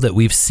don't know that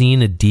we've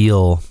seen a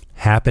deal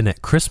happen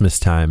at Christmas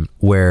time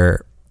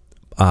where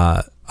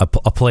a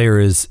player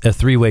is a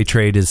three-way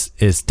trade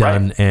is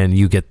done, right, and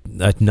you get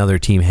another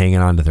team hanging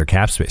on to their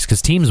cap space,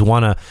 because teams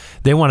want to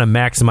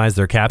maximize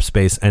their cap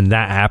space, and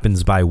that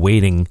happens by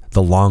waiting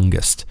the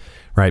longest,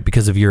 right?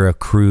 Because of your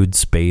accrued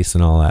space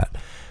and all that.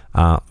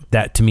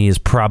 That to me is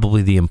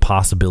probably the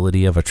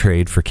impossibility of a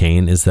trade for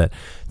Kane, is that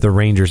the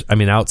Rangers, I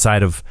mean,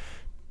 outside of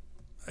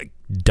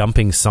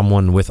dumping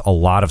someone with a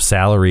lot of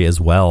salary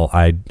as well,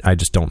 I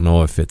just don't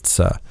know if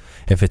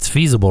it's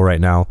feasible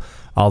right now.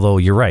 Although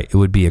you're right, it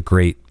would be a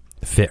great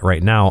fit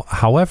right now.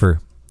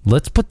 However,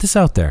 let's put this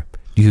out there.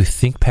 Do you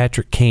think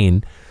Patrick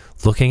Kane,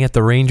 looking at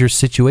the Rangers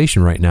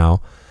situation right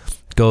now,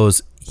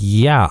 goes,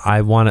 yeah,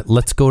 I want it,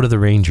 let's go to the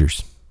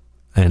Rangers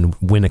and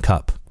win a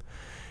cup?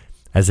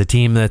 As a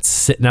team that's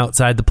sitting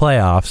outside the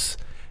playoffs,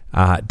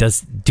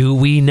 do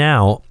we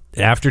now,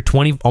 after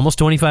almost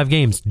 25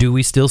 games, do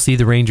we still see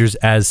the Rangers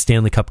as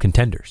Stanley Cup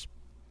contenders?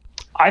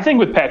 I think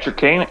with Patrick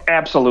Kane,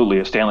 absolutely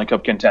a Stanley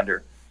Cup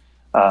contender.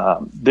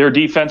 Their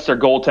defense, their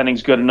goaltending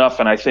is good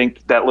enough, and I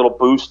think that little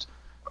boost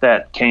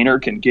that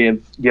Kaner can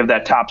give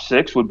that top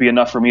six would be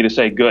enough for me to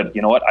say, good,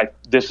 you know what,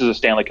 this is a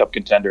Stanley Cup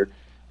contender.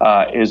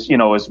 As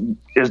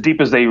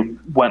deep as they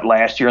went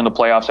last year in the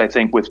playoffs, I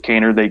think with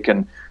Kaner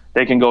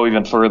they can go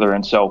even further.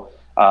 And so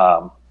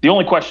the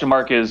only question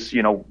mark is,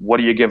 what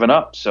are you giving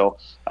up? So,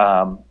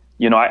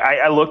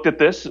 I looked at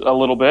this a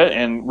little bit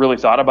and really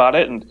thought about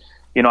it. And,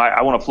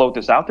 I want to float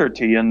this out there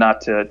to you,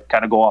 not to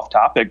kind of go off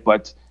topic,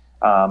 but,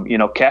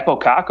 Capo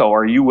Caco,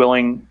 are you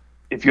willing,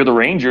 if you're the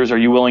Rangers, are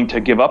you willing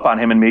to give up on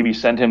him and maybe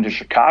send him to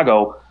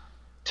Chicago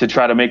to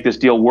try to make this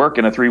deal work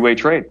in a three-way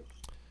trade?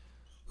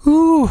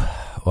 Ooh,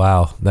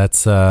 wow.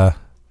 That's,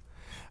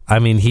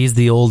 he's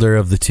the older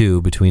of the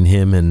two between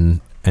him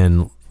and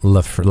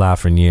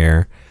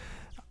Lafreniere.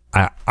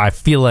 I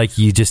feel like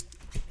you just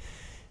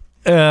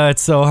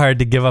it's so hard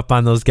to give up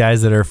on those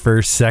guys that are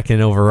first,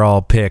 second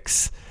overall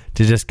picks,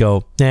 to just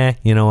go,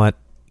 you know what,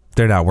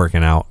 they're not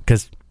working out,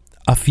 because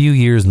a few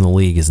years in the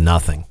league is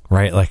nothing,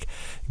 right? Like,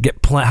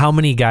 how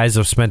many guys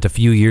have spent a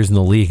few years in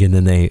the league and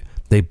then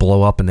they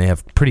blow up and they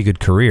have pretty good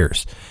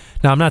careers?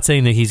 Now, I'm not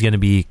saying that he's going to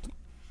be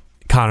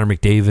Connor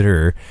McDavid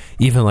or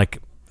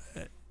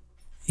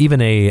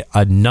even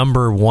a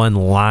number one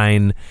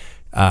line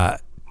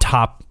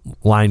top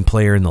line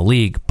player in the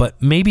league,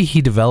 but maybe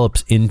he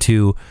develops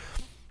into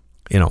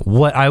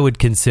what I would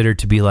consider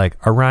to be like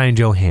a Ryan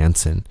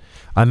Johansson,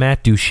 a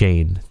Matt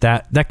Duchene,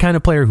 that kind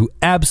of player who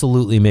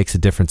absolutely makes a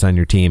difference on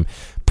your team,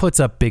 puts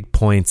up big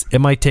points. It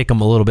might take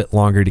him a little bit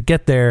longer to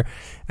get there,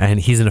 and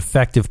he's an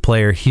effective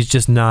player. He's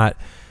just not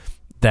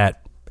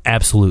that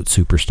absolute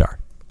superstar.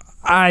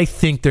 I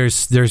think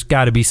there's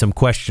got to be some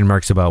question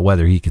marks about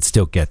whether he could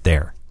still get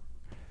there.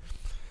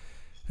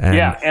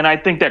 And I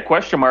think that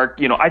question mark,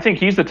 I think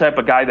he's the type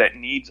of guy that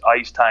needs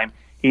ice time.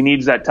 He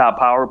needs that top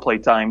power play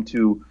time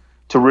to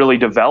really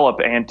develop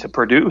and to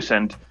produce.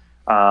 And,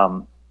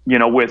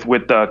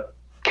 with the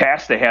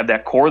cast they have,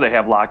 that core they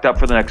have locked up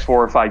for the next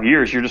 4 or 5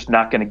 years, you're just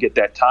not going to get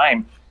that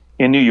time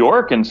in New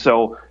York. And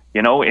so,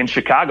 in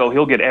Chicago,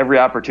 he'll get every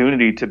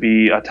opportunity to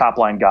be a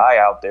top-line guy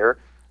out there.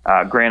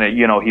 Granted,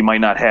 he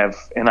might not have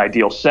an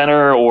ideal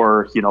center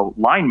or,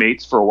 line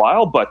mates for a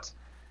while, but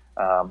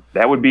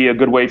that would be a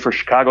good way for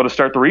Chicago to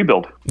start the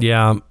rebuild.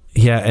 Yeah,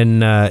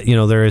 and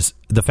there is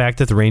the fact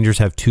that the Rangers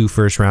have 2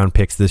 first-round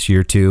picks this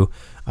year too,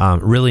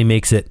 really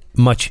makes it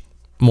much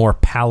more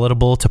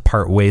palatable to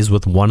part ways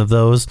with one of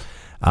those.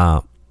 They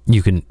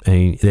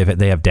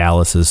have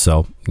Dallas's,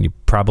 so you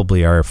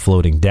probably are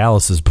floating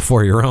Dallas's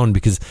before your own,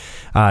 because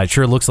it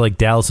sure looks like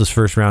Dallas's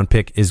first-round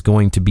pick is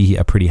going to be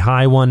a pretty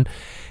high one,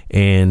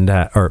 and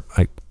or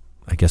I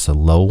guess a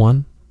low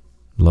one.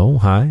 Low,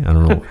 high? I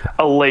don't know.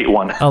 A late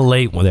one. A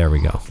late one. There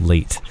we go.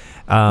 Late.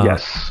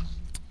 Yes.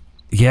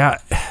 Yeah.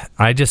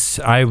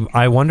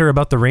 I wonder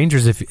about the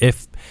Rangers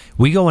if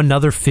we go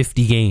another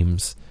 50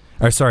 games,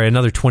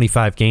 another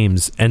 25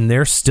 games, and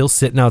they're still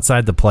sitting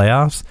outside the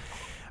playoffs.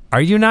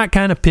 Are you not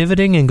kind of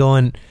pivoting and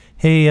going,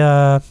 hey,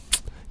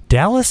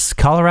 Dallas,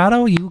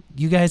 Colorado, you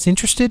guys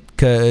interested?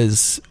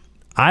 Because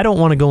I don't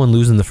want to go and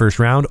lose in the first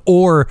round,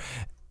 or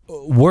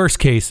worst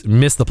case,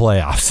 miss the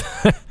playoffs.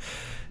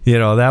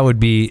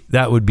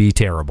 That would be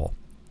terrible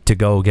to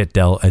go get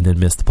dealt and then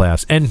miss the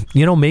playoffs. And,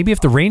 maybe if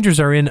the Rangers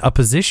are in a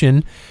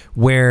position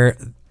where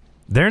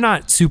they're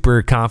not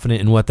super confident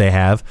in what they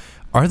have,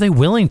 are they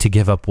willing to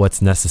give up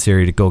what's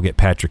necessary to go get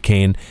Patrick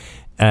Kane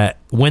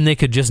when they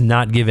could just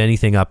not give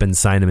anything up and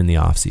sign him in the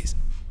offseason?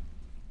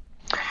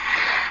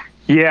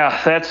 Yeah,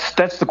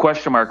 that's the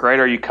question mark, right?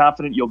 Are you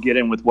confident you'll get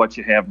in with what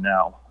you have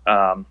now?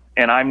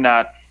 And I'm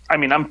not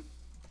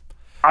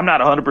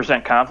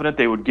 100% confident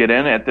they would get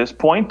in at this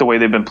point, the way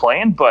they've been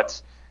playing.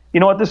 But you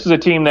know what? This is a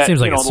team that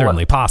seems like it's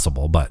certainly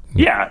possible. But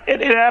yeah,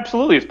 it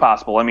absolutely is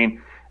possible. I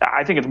mean,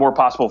 I think it's more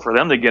possible for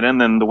them to get in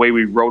than the way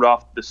we wrote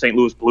off the St.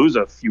 Louis Blues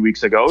a few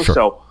weeks ago. Sure,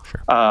 so,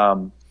 sure.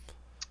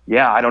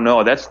 I don't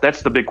know.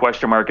 That's the big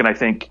question mark. And I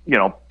think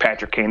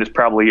Patrick Kane is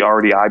probably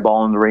already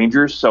eyeballing the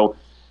Rangers. So,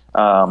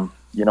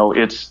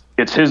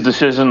 it's his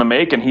decision to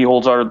make, and he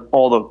holds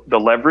all the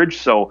leverage.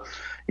 So,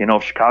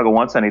 if Chicago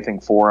wants anything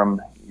for him,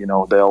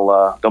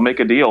 they'll make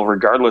a deal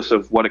regardless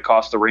of what it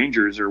costs the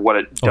Rangers or what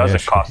it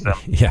doesn't cost them.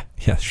 Yeah,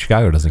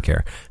 Chicago doesn't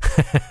care.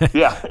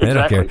 Yeah, exactly. They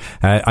don't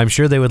care. I'm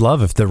sure they would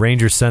love if the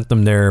Rangers sent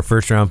them their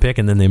first-round pick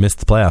and then they missed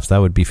the playoffs. That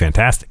would be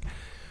fantastic.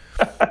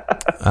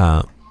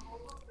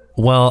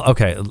 Well,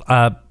 okay.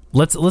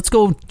 Let's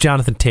go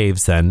Jonathan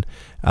Toews then.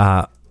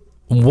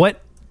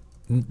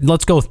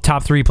 Let's go with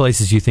top 3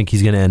 places you think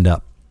he's going to end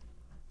up.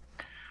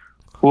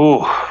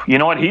 Ooh, you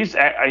know what?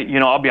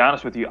 I'll be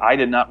honest with you. I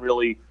did not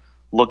really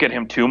look at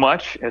him too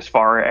much as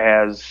far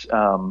as,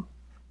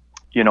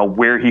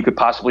 where he could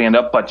possibly end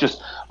up. But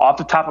just off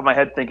the top of my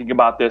head, thinking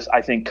about this,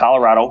 I think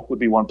Colorado would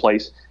be one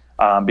place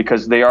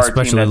because they are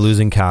especially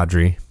losing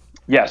Kadri.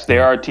 Yes, they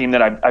are a team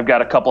that I've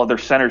got a couple other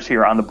centers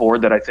here on the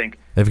board that I think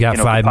they've got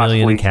 $5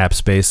 million in cap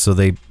space, so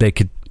they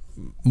could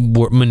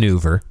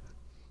maneuver.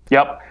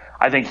 Yep,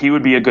 I think he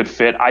would be a good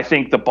fit. I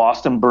think the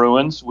Boston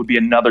Bruins would be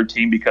another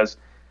team because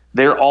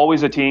they're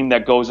always a team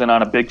that goes in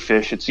on a big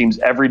fish. It seems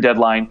every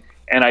deadline,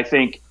 and I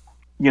think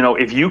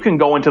if you can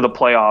go into the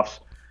playoffs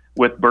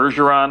with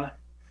Bergeron,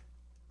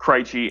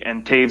 Krejci,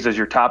 and Toews as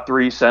your top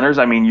 3 centers,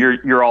 I mean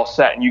you're all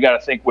set. And you got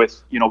to think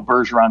with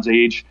Bergeron's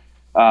age,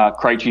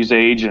 Krejci's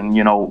age, and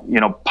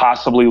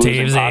possibly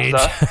losing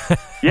Pasta.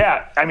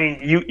 Yeah, I mean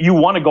you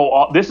want to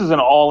go. This is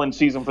an all-in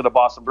season for the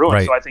Boston Bruins,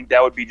 right. So I think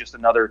that would be just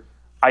another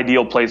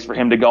ideal place for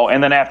him to go.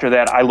 And then after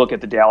that, I look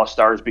at the Dallas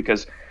Stars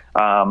because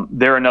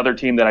they're another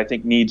team that I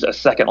think needs a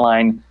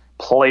second-line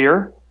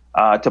player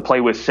to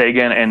play with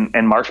Sagan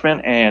and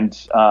Marchment. And,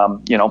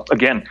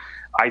 again,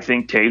 I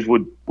think Toews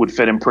would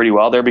fit in pretty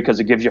well there because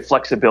it gives you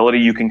flexibility.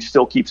 You can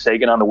still keep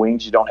Sagan on the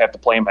wings. You don't have to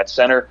play him at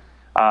center.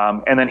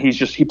 And then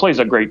he plays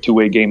a great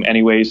two-way game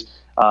anyways.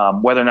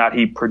 Whether or not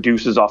he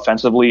produces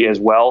offensively as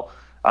well,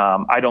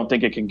 I don't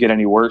think it can get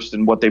any worse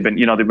than what they've been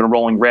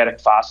rolling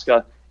Radek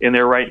Faksa in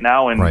there right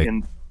now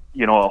and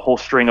a whole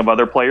string of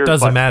other players.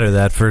 Doesn't matter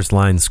that first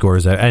line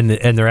scores, and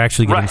they're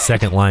actually getting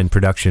second line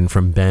production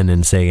from Ben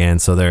and Sagan.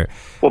 So they're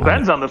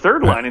Ben's on the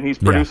third line and he's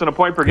producing a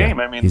point per game.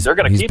 I mean, they're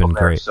going to keep him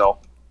there. Great. So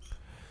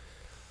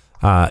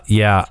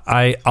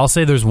I'll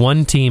say there's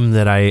one team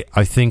that I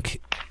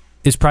think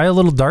is probably a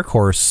little dark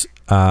horse,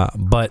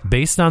 but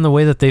based on the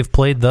way that they've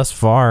played thus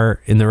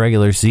far in the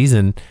regular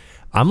season,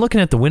 I'm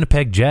looking at the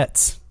Winnipeg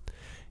Jets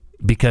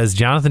because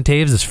Jonathan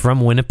Toews is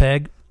from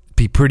Winnipeg.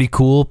 be pretty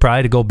cool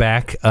probably to go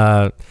back,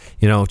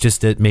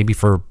 maybe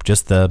for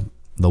just the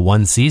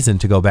one season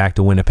to go back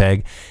to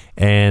Winnipeg.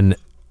 And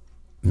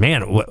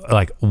man,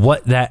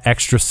 what that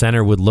extra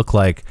center would look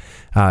like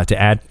to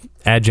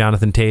add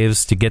Jonathan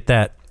Toews to get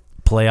that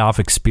playoff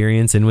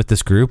experience in with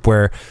this group,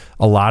 where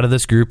a lot of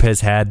this group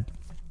has had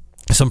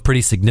some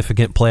pretty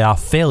significant playoff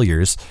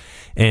failures,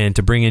 and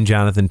to bring in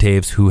Jonathan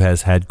Toews, who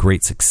has had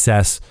great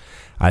success,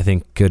 I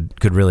think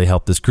could really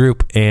help this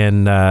group.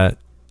 And I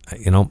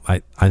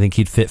think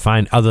he'd fit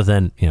fine, other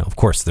than, of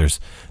course there's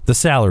the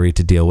salary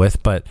to deal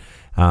with, but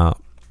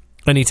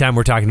anytime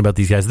we're talking about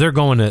these guys, they're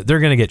going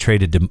to get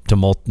traded to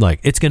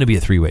it's going to be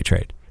a 3-way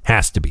trade.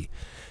 Has to be.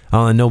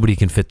 And nobody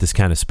can fit this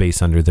kind of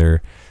space under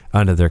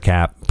their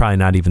cap. Probably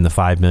not even the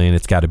 $5 million.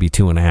 It's got to be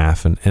 $2.5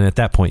 million. And at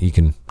that point, you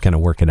can kind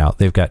of work it out.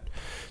 They've got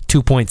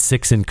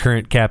 $2.6 in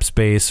current cap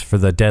space for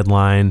the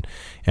deadline,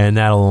 and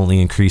that'll only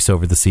increase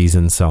over the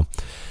season. So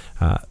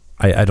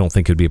I don't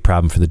think it would be a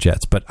problem for the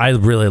Jets. But I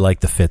really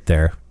like the fit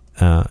there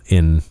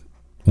in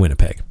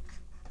Winnipeg.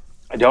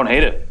 I don't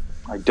hate it.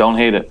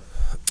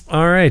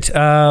 All right.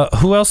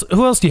 Who else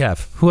do you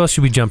have? Who else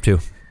should we jump to?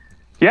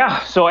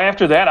 Yeah. So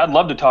after that, I'd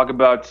love to talk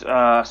about,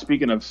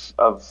 speaking of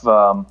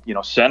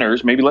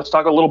centers, maybe let's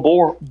talk a little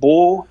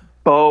Bo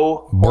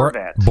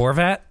Horvat.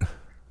 Horvat?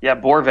 Yeah,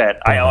 Horvat.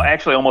 I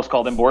actually almost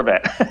called him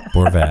Horvat.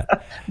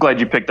 Horvat. Glad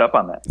you picked up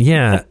on that.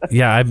 Yeah.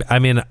 I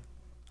mean,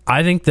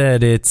 I think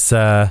that it's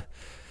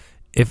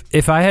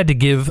if I had to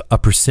give a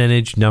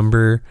percentage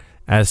number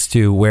as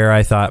to where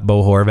I thought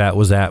Bo Horvat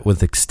was at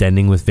with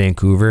extending with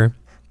Vancouver,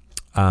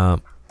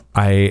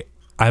 I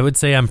would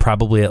say I'm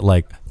probably at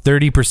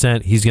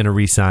 30%. He's going to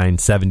re-sign.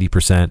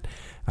 70%.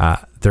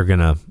 They're going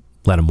to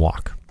let him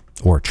walk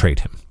or trade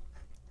him.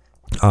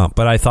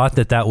 But I thought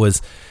that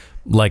was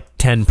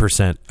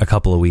 10% a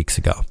couple of weeks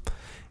ago,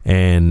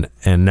 and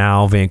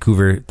now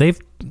Vancouver,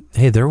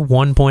 they're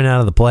 1 point out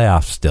of the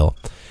playoffs still,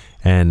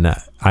 and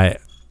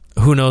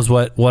who knows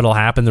what'll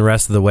happen the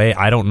rest of the way.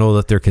 I don't know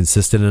that they're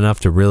consistent enough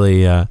to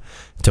really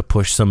to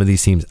push some of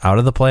these teams out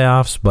of the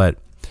playoffs, but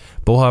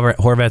Bo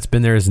Horvat's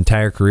been there his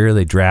entire career.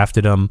 They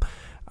drafted him.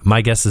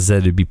 My guess is that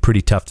it'd be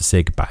pretty tough to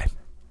say goodbye.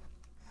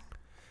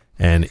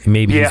 And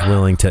maybe he's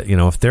willing to,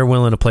 if they're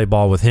willing to play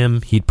ball with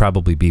him, he'd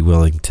probably be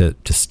willing to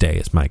stay,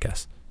 is my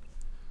guess.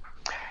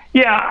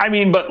 Yeah, I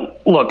mean,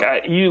 but look,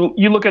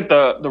 you look at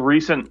the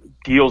recent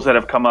deals that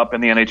have come up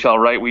in the NHL,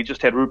 right? We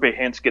just had Roope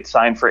Hintz get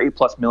signed for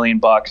 $8+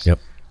 million. Yep.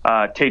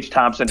 Tage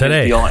Thompson,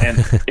 today. His deal,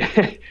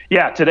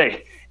 and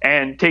today.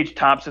 And Tage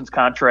Thompson's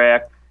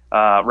contract,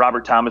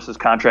 Robert Thomas's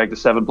contract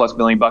is $7+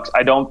 million.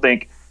 I don't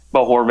think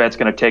Bo Horvat's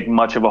going to take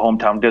much of a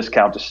hometown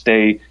discount to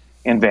stay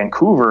in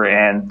Vancouver,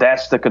 and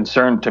that's the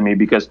concern to me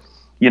because,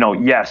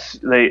 yes,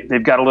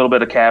 they've got a little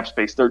bit of cap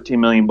space, $13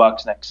 million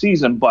next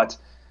season, but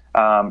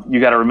you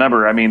got to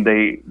remember, I mean,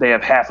 they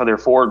have half of their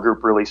forward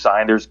group really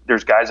signed.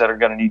 There's guys that are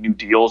going to need new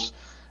deals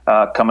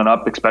coming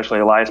up, especially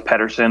Elias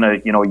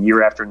Pettersson, a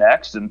year after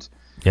next, and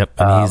yep,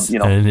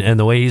 and and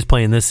the way he's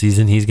playing this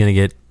season, he's going to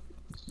get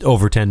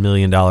over $10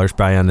 million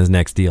probably on his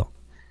next deal.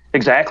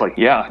 Exactly.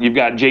 Yeah, you've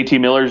got JT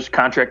Miller's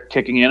contract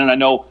kicking in, and I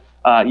know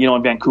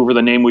in Vancouver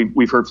the name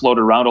we've heard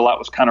floated around a lot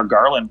was Connor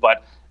Garland,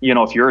 but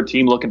if you're a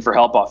team looking for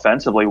help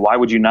offensively, why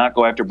would you not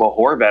go after Bo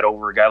Horvat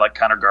over a guy like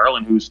Connor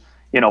Garland who's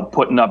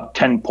putting up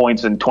 10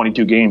 points in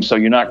 22 games? So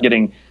you're not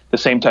getting the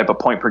same type of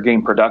point per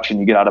game production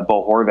you get out of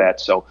Bo Horvat.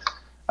 So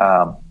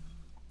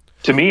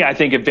to me, I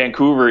think if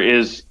Vancouver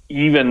is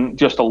even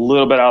just a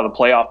little bit out of the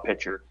playoff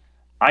picture,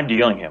 I'm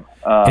dealing him.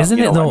 Isn't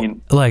it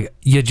though?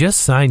 You just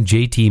signed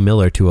JT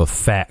Miller to a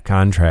fat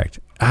contract.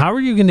 How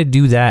are you going to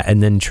do that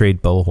and then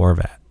trade Bo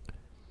Horvat?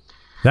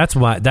 That's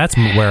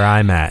where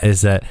I'm at.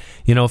 Is that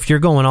if you're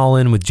going all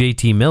in with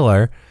JT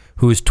Miller,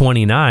 who's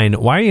 29,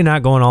 why are you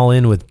not going all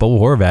in with Bo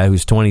Horvat,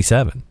 who's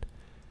 27?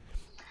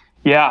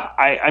 Yeah,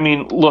 I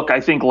mean, look,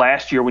 I think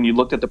last year when you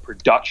looked at the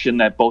production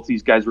that both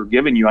these guys were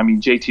giving you, I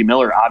mean, JT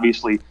Miller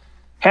obviously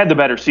had the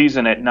better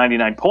season at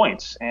 99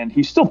 points, and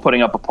he's still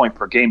putting up a point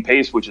per game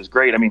pace, which is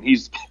great. I mean,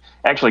 he's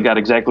actually got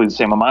exactly the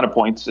same amount of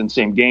points in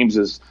same games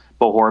as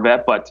Bo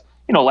Horvat, but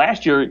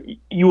last year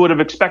you would have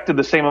expected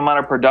the same amount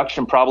of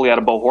production probably out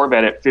of Bo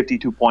Horvat at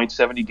 52 points,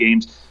 70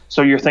 games.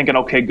 So you're thinking,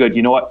 okay, good.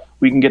 You know what?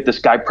 We can get this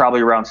guy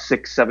probably around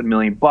 $6-7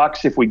 million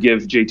if we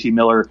give JT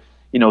Miller,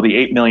 the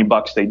 $8 million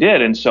they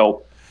did. And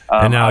so,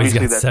 and now he's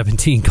got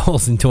 17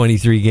 goals in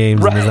 23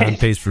 games and is on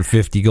pace for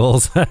 50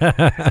 goals.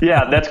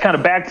 Yeah, that's kind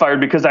of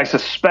backfired because I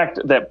suspect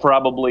that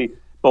probably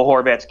Bo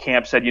Horvat's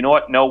camp said, you know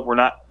what? No, we're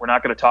not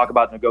going to talk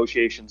about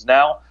negotiations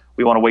now.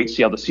 We want to wait,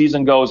 see how the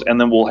season goes, and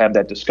then we'll have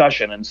that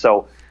discussion. And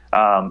so,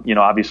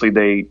 obviously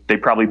they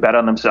probably bet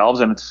on themselves,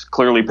 and it's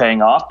clearly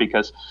paying off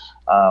because,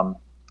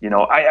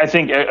 I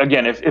think,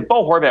 again, if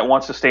Bo Horvat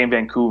wants to stay in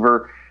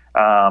Vancouver,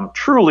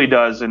 truly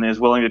does and is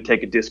willing to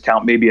take a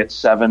discount, maybe at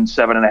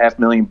 $7.5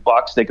 million,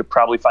 they could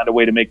probably find a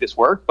way to make this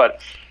work.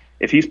 But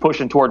if he's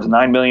pushing towards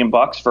 $9 million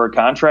for a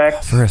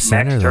contract for a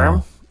center, next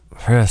term,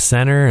 for a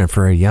center and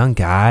for a young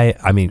guy,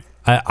 I mean,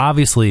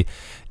 obviously,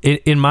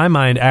 in my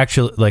mind,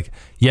 actually,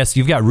 yes,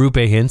 you've got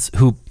Roope Hintz,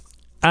 who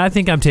I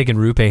think I'm taking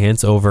Rupe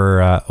Hintz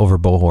over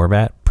Bo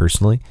Horvat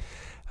personally,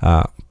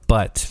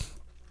 but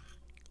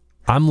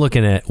I'm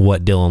looking at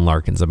what Dylan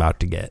Larkin's about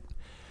to get.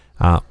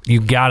 You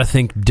got to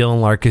think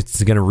Dylan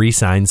Larkin's going to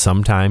re-sign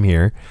sometime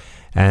here,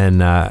 and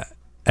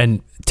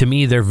to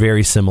me, they're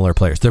very similar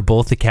players. They're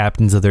both the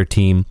captains of their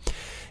team.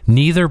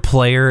 Neither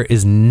player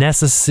is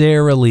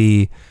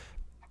necessarily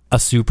a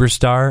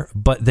superstar,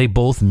 but they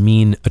both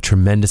mean a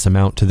tremendous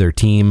amount to their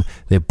team.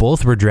 They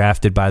both were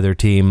drafted by their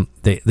team.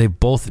 They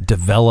both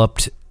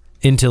developed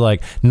into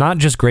like not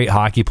just great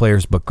hockey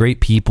players, but great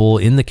people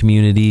in the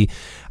community.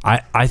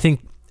 I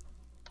think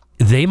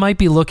they might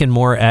be looking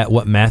more at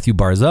what Matthew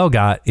Barzal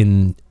got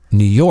in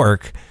New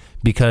York,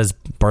 because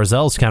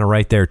Barzal's kind of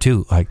right there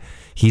too. Like,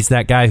 he's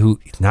that guy who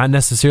not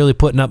necessarily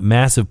putting up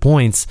massive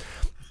points,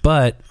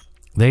 but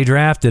they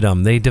drafted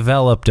him. They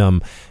developed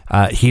him.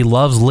 He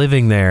loves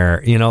living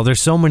there.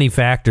 There's so many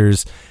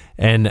factors.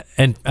 And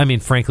I mean,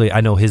 frankly,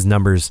 I know his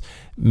numbers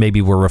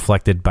maybe were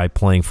reflected by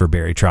playing for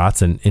Barry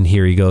Trotz. And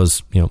here he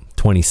goes,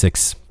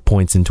 26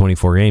 points in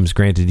 24 games.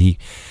 Granted, it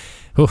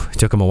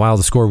took him a while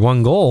to score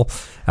one goal.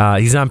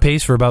 He's on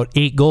pace for about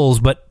 8 goals,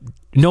 but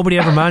nobody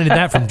ever minded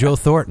that from Joe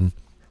Thornton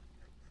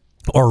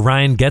or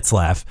Ryan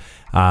Getzlaff.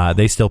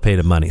 They still paid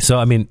him money. So,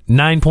 I mean,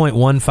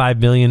 $9.15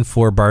 million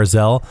for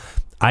Barzal.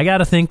 I got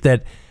to think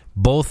that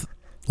both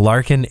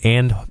Larkin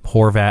and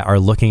Horvat are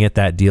looking at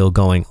that deal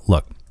going,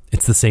 look,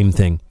 it's the same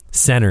thing.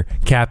 Center,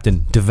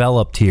 captain,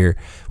 developed here.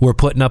 We're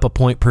putting up a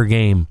point per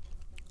game.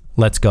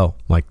 Let's go.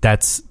 Like,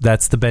 that's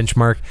the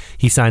benchmark.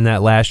 He signed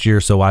that last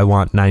year, so I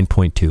want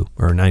 9.2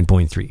 or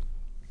 9.3.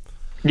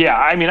 Yeah,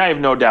 I mean, I have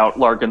no doubt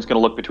Larkin's going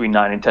to look between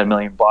 $9 and $10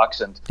 million bucks.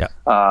 And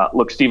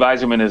look, Steve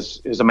Yzerman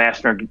is a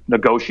master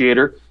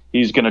negotiator.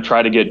 He's going to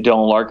try to get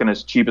Dylan Larkin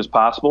as cheap as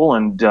possible.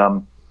 And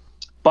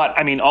but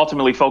I mean,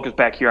 ultimately, focus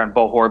back here on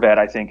Bo Horvat.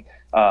 I think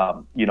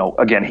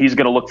again, he's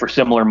going to look for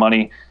similar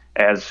money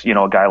as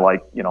a guy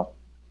like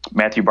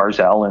Matthew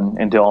Barzal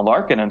and Dylan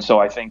Larkin. And so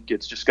I think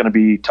it's just going to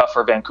be tough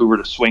for Vancouver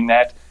to swing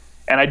that.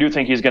 And I do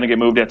think he's going to get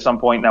moved at some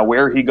point. Now,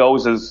 where he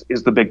goes is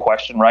the big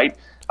question, right?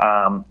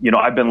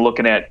 I've been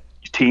looking at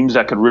teams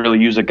that could really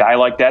use a guy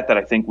like that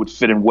I think would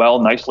fit in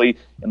nicely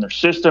in their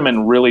system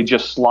and really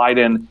just slide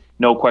in,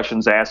 no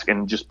questions asked,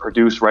 and just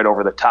produce right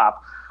over the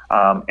top.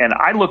 And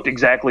I looked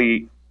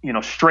exactly,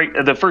 straight.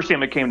 The first name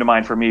that came to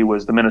mind for me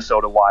was the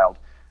Minnesota Wild.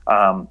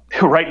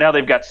 Right now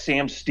they've got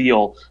Sam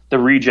Steele, the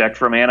reject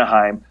from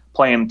Anaheim,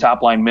 playing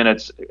top line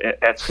minutes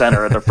at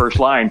center at their first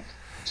line.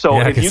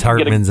 So if you can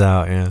Hartman's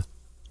out, yeah.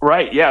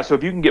 Right, yeah. So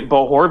if you can get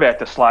Bo Horvat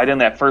to slide in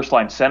that first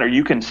line center,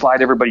 you can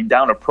slide everybody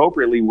down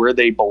appropriately where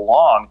they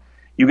belong.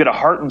 You get a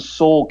heart and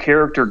soul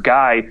character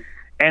guy.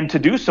 And to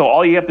do so,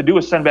 all you have to do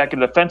is send back a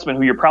defenseman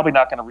who you're probably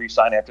not going to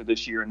re-sign after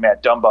this year in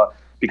Matt Dumba,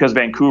 because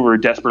Vancouver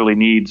desperately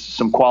needs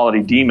some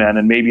quality D-men,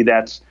 and maybe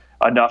that's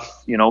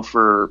enough,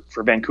 for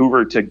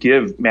Vancouver to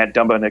give Matt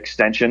Dumba an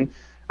extension,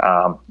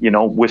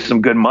 with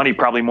some good money,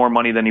 probably more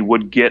money than he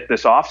would get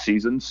this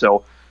offseason.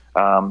 So,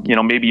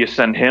 maybe you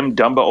send him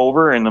Dumba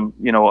over and,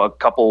 a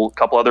couple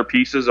other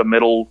pieces, a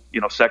middle,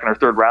 second or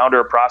third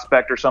rounder, a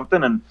prospect or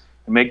something, and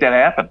make that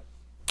happen.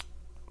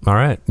 All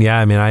right. Yeah,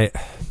 I mean, I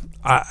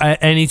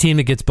any team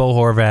that gets Bo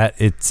Horvat,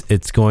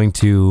 it's going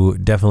to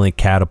definitely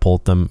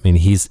catapult them. I mean,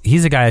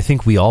 he's a guy I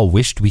think we all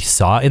wished we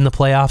saw in the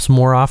playoffs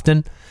more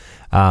often.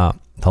 The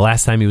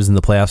last time he was in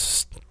the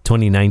playoffs,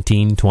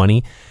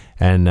 2019-20,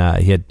 and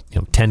he had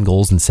 10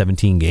 goals in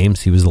 17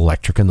 games. He was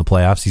electric in the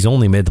playoffs. He's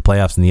only made the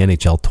playoffs in the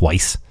NHL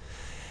twice.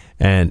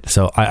 And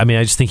so, I mean,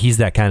 I just think he's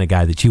that kind of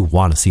guy that you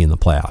want to see in the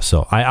playoffs.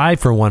 So I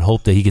for one,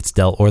 hope that he gets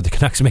dealt or the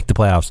Canucks make the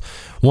playoffs,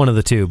 one of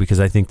the two,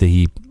 because I think that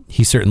he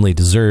certainly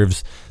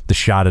deserves the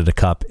shot at a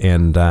cup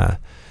and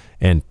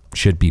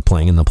should be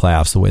playing in the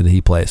playoffs the way that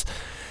he plays.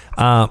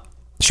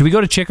 Should we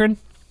go to Chychrun?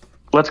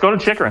 Let's go to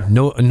Chychrun.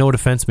 No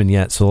defenseman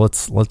yet, so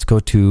let's go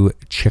to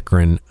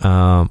Chychrun.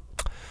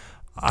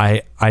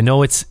 I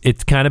know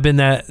it's kind of been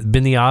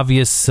the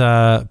obvious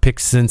pick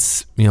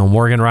since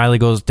Morgan Rielly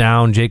goes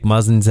down, Jake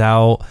Muzzin's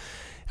out.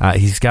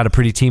 He's got a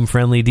pretty team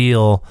friendly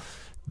deal.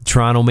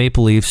 Toronto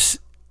Maple Leafs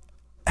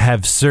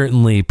have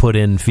certainly put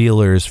in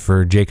feelers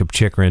for Jakob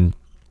Chychrun.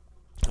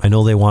 I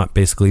know they want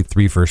basically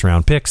 3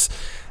 first-round picks.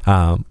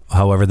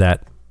 However,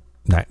 that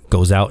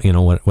goes out,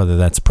 whether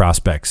that's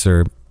prospects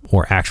or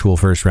actual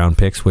first-round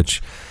picks,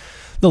 which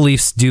the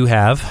Leafs do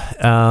have.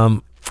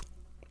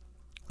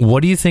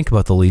 What do you think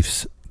about the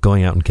Leafs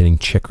going out and getting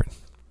Chychrun?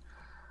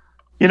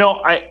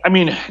 I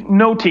mean,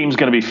 no team's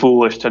going to be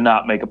foolish to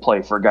not make a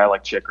play for a guy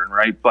like Chychrun,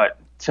 right? But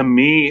to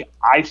me,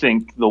 I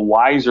think the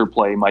wiser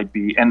play might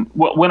be, and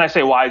when I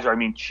say wiser, I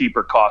mean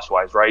cheaper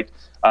cost-wise, right?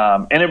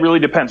 And it really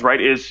depends,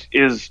 right?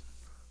 Is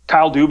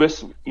Kyle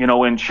Dubas,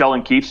 and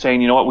Sheldon Keefe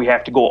saying, we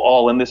have to go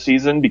all in this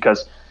season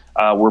because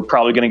we're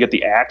probably going to get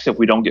the axe if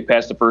we don't get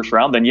past the first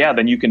round, then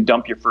you can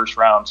dump your first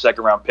round,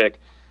 second round pick,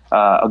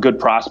 a good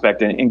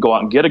prospect, and go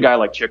out and get a guy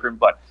like Chychrun.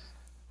 But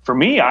for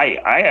me,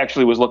 I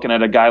actually was looking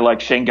at a guy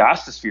like Shane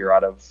Gostisbehere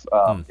out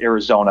of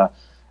Arizona.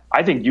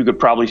 I think you could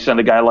probably send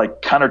a guy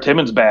like Connor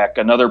Timmins back,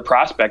 another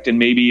prospect, and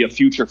maybe a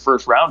future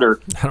first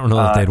rounder. I don't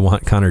know if they'd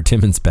want Connor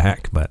Timmins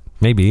back, but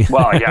maybe.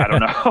 Well, yeah, I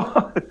don't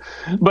know.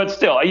 But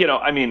still,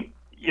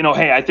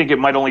 hey, I think it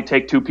might only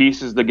take two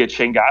pieces to get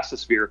Shane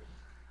Gostisbehere,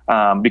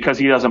 because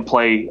he doesn't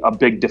play a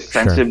big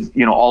defensive,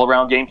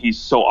 all-around game. He's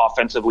so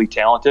offensively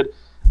talented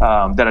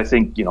that I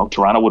think,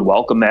 Toronto would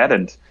welcome that.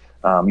 And,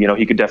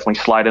 he could definitely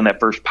slide in that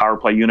first power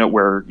play unit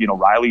where,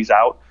 Riley's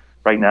out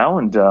right now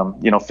and,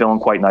 filling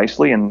quite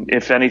nicely. And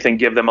if anything,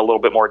 give them a little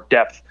bit more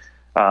depth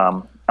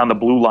on the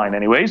blue line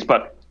anyways.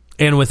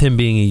 And with him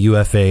being a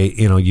UFA,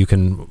 you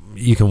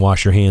can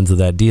wash your hands of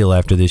that deal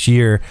after this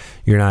year.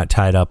 You're not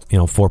tied up,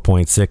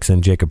 4.6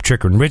 in Jacob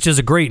Chychrun, which is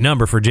a great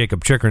number for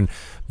Jacob Chychrun.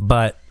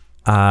 But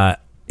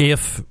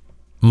if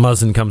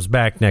Muzzin comes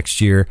back next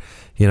year,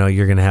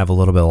 you're going to have a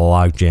little bit of a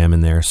logjam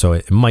in there. So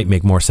it might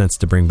make more sense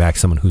to bring back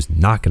someone who's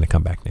not going to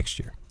come back next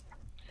year.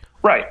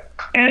 Right.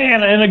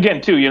 And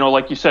again, too,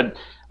 like you said,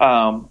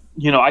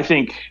 I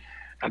think,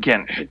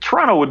 again,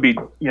 Toronto would be,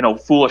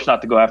 foolish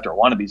not to go after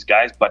one of these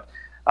guys. But,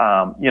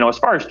 as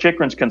far as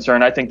Chychrun's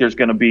concerned, I think there's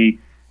going to be,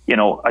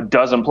 a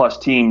dozen plus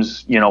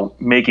teams,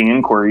 making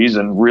inquiries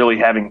and really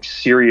having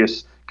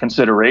serious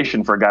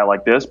consideration for a guy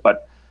like this.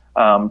 But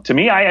to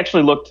me, I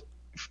actually looked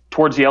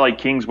towards the LA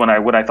Kings when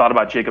I thought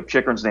about Jacob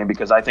Chychrun's name,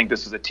 because I think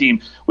this is a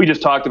team. We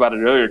just talked about it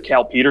earlier.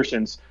 Cal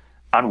Peterson's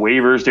on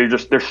waivers.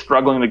 They're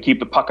struggling to keep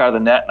the puck out of the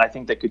net, and I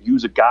think they could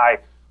use a guy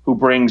who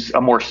brings a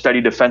more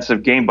steady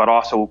defensive game, but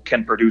also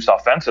can produce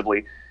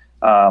offensively.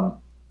 And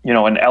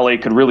LA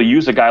could really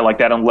use a guy like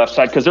that on the left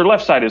side, because their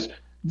left side is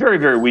very,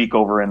 very weak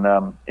over in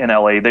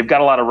LA. They've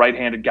got a lot of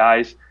right-handed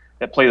guys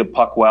that play the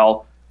puck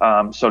well.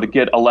 So to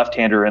get a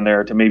left-hander in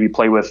there to maybe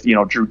play with,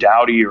 Drew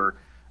Doughty or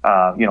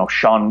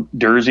Sean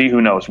Dursey,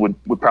 who knows, would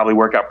probably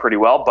work out pretty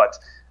well. But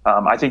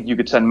I think you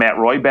could send Matt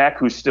Roy back,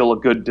 who's still a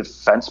good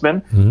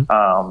defenseman.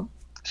 Mm-hmm.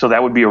 So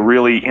that would be a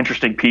really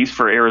interesting piece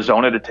for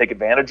Arizona to take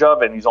advantage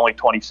of. And he's only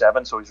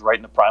 27, so he's right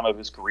in the prime of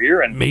his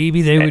career. And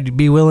maybe they would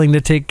be willing to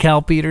take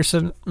Cal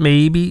Peterson.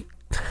 Maybe,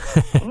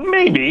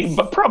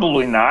 but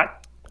probably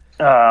not,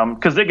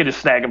 because they could just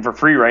snag him for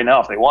free right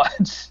now if they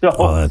want. So,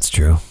 well, that's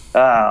true.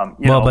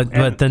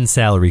 But then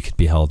salary could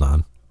be held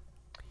on.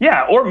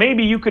 Yeah, or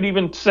maybe you could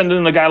even send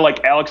in a guy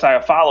like Alex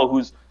Iafallo,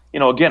 who's,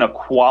 again, a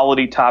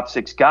quality top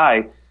six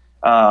guy,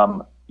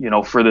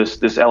 for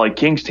this LA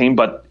Kings team.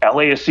 But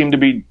LA has seemed to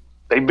be,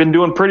 they've been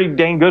doing pretty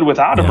dang good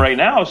without him right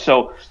now.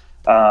 So,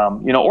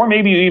 or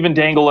maybe you even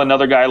dangle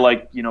another guy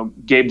like,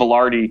 Gabe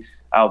Velarde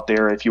out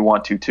there if you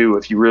want to, too,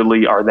 if you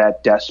really are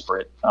that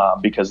desperate,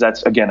 because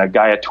that's, again, a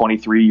guy at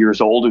 23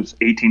 years old who's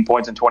 18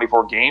 points in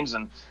 24 games,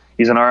 and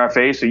he's an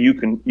RFA. So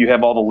you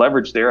have all the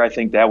leverage there. I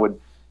think that would,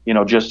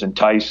 just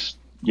entice,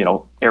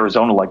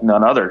 Arizona like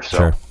none other.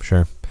 So.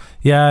 Sure.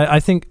 Yeah, I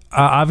think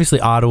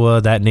obviously Ottawa,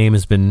 that name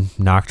has been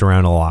knocked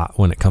around a lot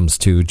when it comes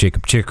to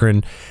Jacob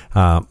Chychrun.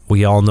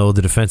 We all know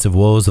the defensive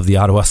woes of the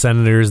Ottawa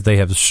Senators. They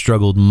have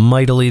struggled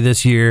mightily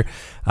this year.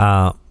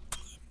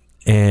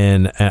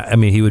 And I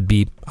mean, he'd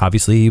be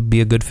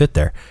a good fit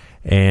there.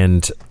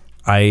 And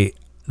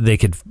they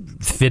could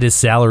fit his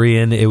salary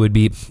in. It would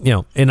be,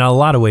 in a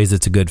lot of ways,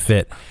 it's a good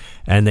fit.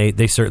 And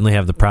they certainly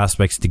have the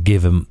prospects to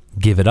give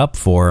it up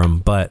for him.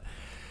 But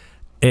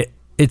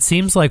it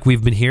seems like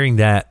we've been hearing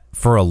that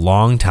for a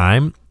long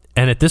time.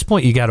 And at this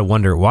point, you got to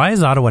wonder, why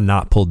has Ottawa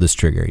not pulled this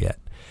trigger yet?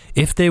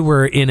 If they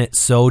were in it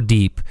so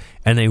deep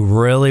and they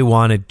really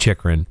wanted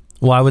Chychrun,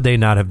 why would they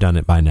not have done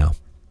it by now?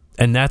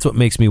 And that's what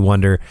makes me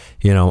wonder,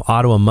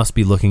 Ottawa must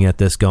be looking at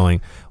this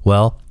going,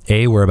 well,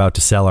 we're about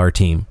to sell our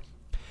team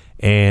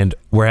and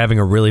we're having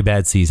a really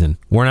bad season.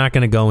 We're not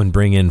going to go and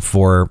bring in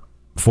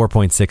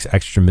 $4.6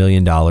 extra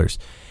million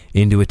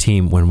into a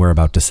team when we're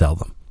about to sell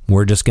them.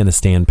 We're just going to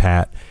stand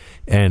pat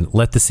and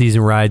let the season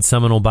ride.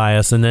 Someone will buy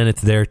us, and then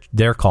it's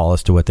their call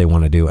as to what they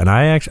want to do. And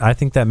I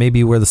think that may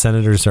be where the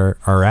Senators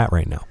are at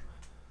right now.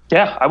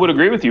 Yeah, I would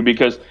agree with you,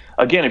 because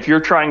again, if you're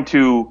trying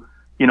to,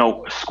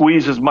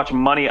 squeeze as much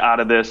money out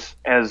of this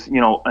as,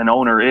 an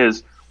owner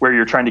is, where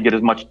you're trying to get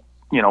as much,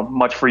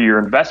 much for your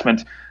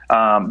investment,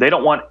 they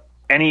don't want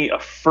any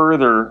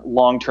further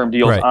long-term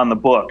deals on the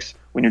books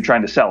when you're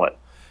trying to sell it.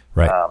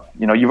 Right.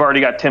 You've already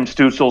got Tim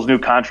Stützle's new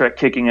contract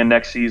kicking in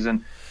next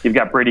season. You've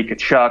got Brady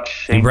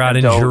Tkachuk. You brought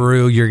in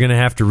Giroux. You're going to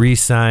have to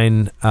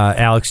re-sign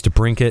Alex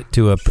DeBrincat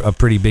to a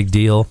pretty big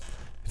deal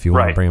if you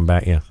want to bring him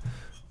back. Yeah.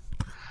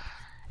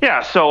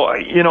 Yeah. So,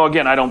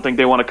 again, I don't think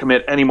they want to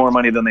commit any more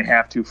money than they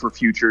have to for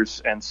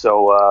futures. And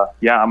so,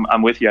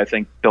 I'm with you. I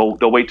think they'll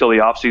wait till the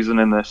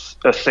offseason and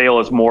a sale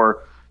is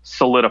more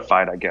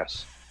solidified, I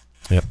guess.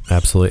 Yep,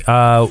 absolutely.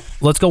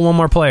 Let's go one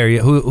more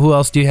player. Who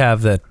else do you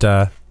have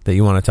that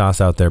you want to toss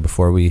out there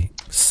before we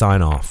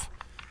sign off?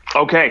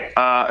 Okay,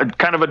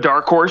 kind of a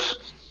dark horse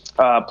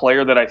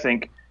player that I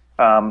think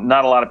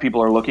not a lot of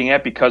people are looking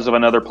at because of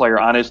another player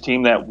on his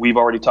team that we've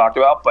already talked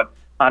about, but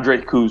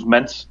Andrei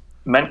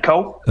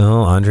Kuzmenko.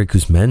 Oh, Andrei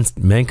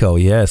Kuzmenko,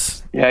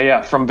 yes.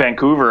 Yeah, from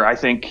Vancouver. I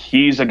think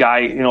he's a guy,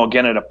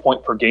 again, at a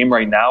point per game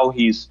right now.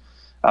 He's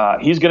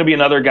going to be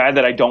another guy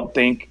that I don't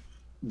think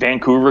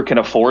Vancouver can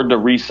afford to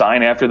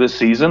re-sign after this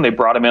season. They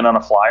brought him in on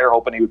a flyer,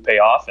 hoping he would pay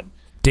off. And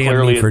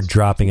damn me for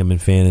dropping him in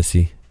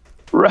fantasy.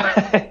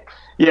 Right.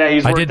 Yeah,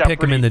 I did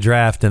pick him in the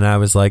draft, and I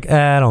was like,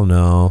 I don't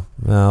know.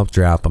 I'll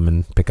drop him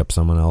and pick up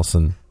someone else.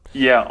 And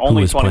yeah,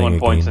 only 21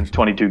 points in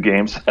 22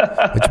 games.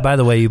 Which, by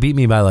the way, you beat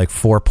me by like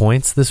 4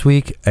 points this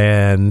week,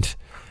 and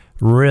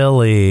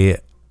really...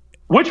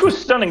 Which was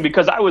stunning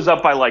because I was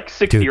up by like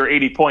 60 or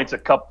 80 points a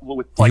couple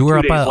with like 2 days left. You were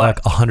up by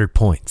like 100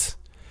 points.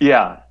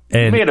 Yeah.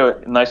 And you made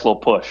a nice little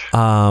push.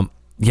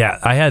 Yeah,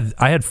 I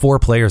had 4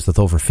 players with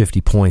over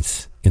 50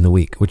 points in the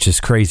week, which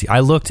is crazy. I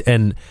looked,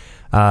 and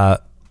I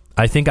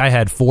think I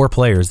had 4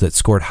 players that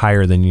scored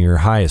higher than your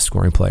highest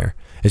scoring player.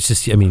 It's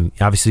just, I mean,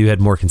 obviously you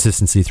had more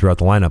consistency throughout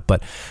the lineup,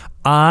 but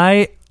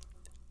I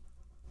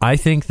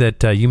think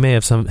that you may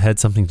have had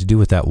something to do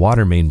with that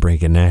water main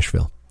break in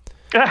Nashville.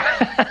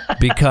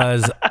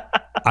 Because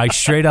I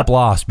straight up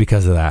lost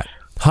because of that.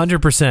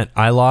 100%.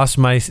 I lost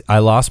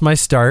my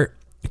start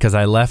because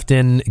I left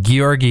in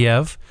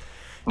Georgiev.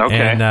 Okay.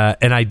 And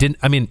I didn't.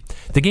 I mean,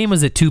 the game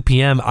was at 2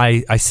 p.m.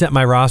 I set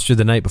my roster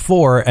the night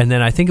before, and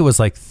then I think it was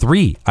like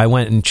 3. I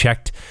went and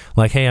checked,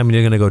 like, hey, I'm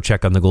going to go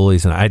check on the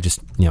goalies, and I just,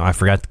 I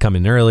forgot to come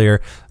in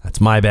earlier. That's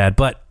my bad.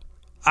 But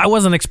I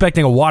wasn't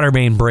expecting a water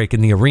main break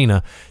in the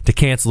arena to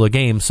cancel a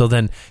game. So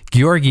then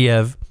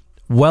Georgiev,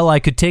 I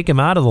could take him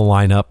out of the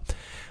lineup.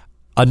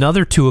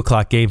 Another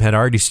 2:00 game had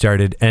already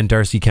started, and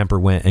Darcy Kemper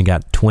went and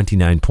got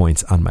 29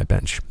 points on my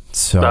bench.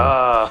 So,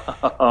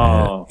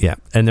 yeah,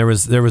 and there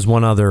was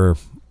one other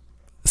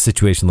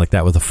situation like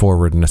that with a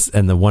forward,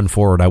 and the one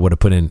forward I would have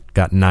put in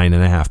got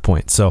 9.5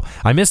 points. So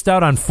I missed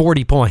out on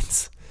 40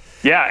 points.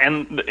 Yeah,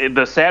 and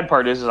the sad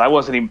part is I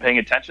wasn't even paying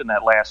attention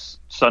that last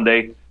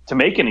Sunday to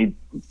make any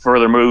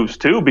further moves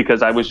too,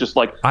 because I was just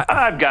like,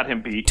 I've got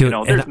him beat. Dude,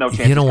 there's no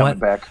chance he's coming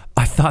back.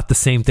 I thought the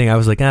same thing. I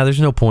was like,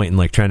 there's no point in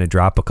like trying to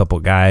drop a couple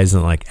guys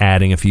and like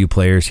adding a few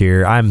players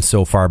here. I'm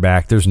so far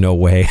back. There's no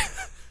way.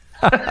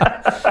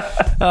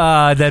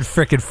 That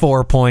frickin'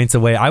 4 points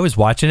away. I was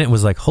watching it and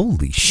was like,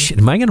 holy shit,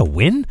 am I going to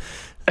win?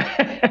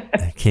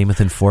 I came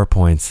within 4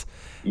 points.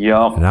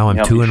 Yep. Now I'm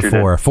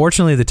 2-4.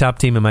 Fortunately, the top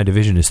team in my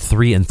division is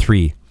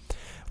 3-3.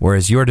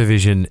 Whereas your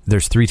division,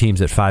 there's 3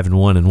 teams at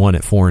 5-1 and 1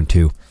 at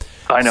 4-2.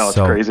 I know, it's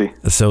crazy.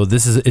 So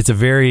it's a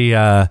very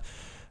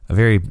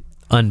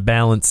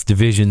unbalanced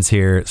divisions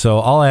here. So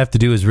all I have to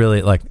do is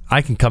really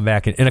I can come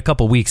back in a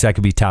couple weeks. I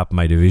could be top of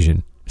my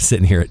division,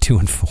 sitting here at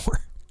 2-4.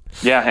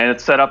 Yeah, and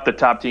it's set up the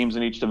top teams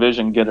in each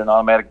division get an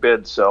automatic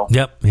bid. So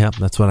yep,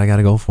 that's what I got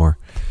to go for.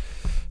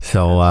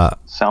 So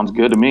sounds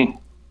good to me.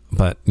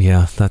 But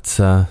yeah, that's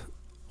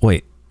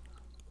wait.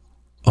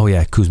 Oh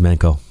yeah,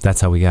 Kuzmenko.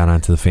 That's how we got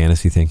onto the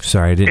fantasy thing.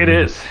 Sorry, I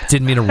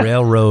didn't mean to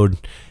railroad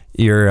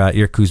your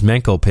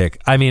Kuzmenko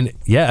pick. I mean,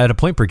 yeah, at a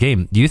point per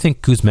game, do you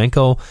think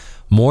Kuzmenko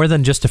more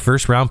than just a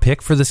first round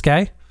pick for this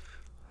guy?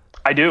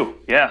 I do.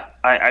 Yeah,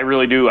 I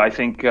really do. I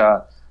think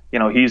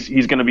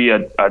he's going to be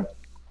a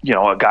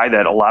guy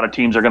that a lot of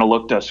teams are going to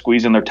look to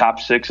squeeze in their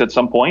top 6 at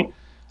some point.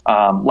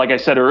 Like I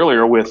said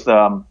earlier, with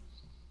Jonathan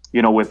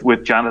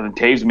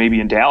Toews maybe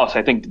in Dallas,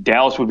 I think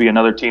Dallas would be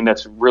another team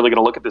that's really going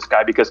to look at this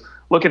guy because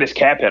look at his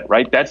cap hit,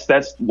 right? That's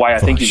why I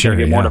think he's going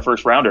to get more than a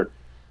first rounder.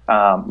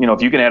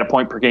 If you can add a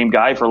point per game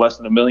guy for less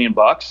than $1 million,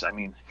 I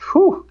mean,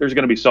 there's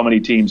going to be so many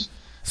teams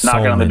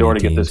knocking on the door to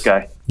get this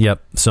guy.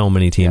 Yep, so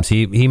many teams.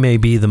 Yeah. He may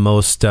be the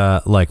most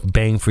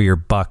bang for your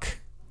buck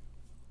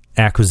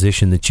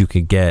acquisition that you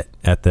could get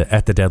at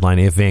the deadline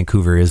if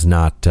Vancouver is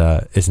not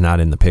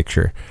in the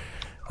picture.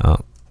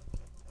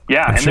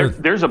 And sure.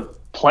 there's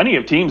plenty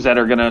of teams that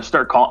are going to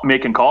start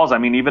making calls. I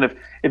mean, even if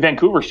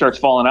Vancouver starts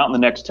falling out in the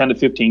next 10 to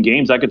 15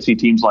 games, I could see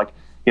teams like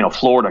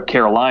Florida,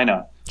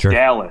 Carolina, sure.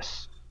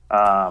 Dallas,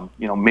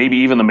 maybe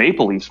even the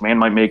Maple Leafs, might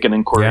make an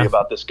inquiry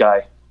about this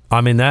guy.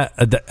 I mean,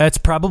 that's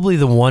probably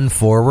the one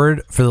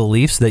forward for the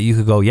Leafs that you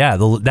could go,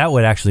 that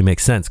would actually make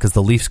sense because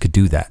the Leafs could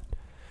do that.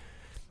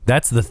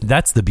 That's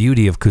the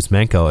beauty of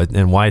Kuzmenko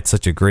and why it's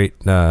such a great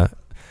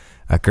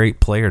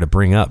player to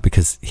bring up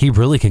because he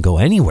really can go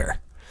anywhere.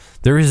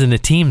 There isn't a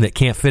team that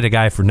can't fit a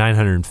guy for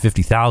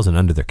 $950,000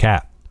 under their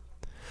cap.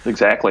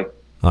 Exactly.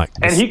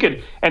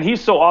 And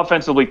he's so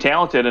offensively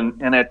talented,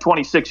 and at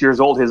 26 years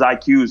old, his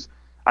IQ's,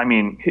 I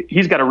mean,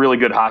 he's got a really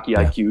good hockey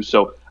IQ.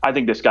 So I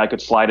think this guy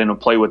could slide in and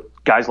play with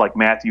guys like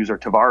Matthews or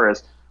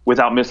Tavares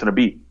without missing a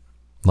beat.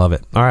 Love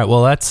it. All right.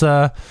 Well, that's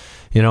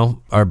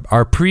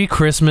our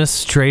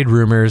pre-Christmas trade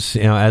rumors.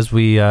 As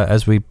we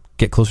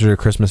get closer to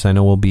Christmas, I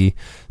know we'll be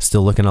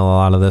still looking at a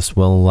lot of this.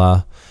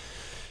 We'll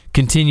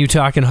continue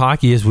talking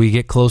hockey as we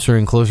get closer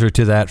and closer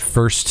to that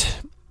first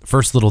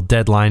little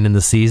deadline in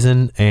the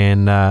season,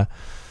 and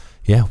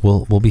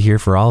we'll be here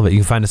for all of it. You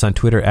can find us on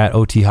Twitter at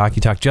OT Hockey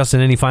Talk. Justin,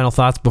 any final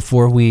thoughts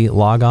before we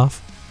log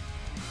off?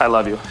 I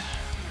love you.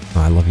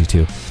 I love you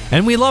too,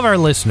 and we love our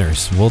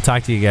listeners. We'll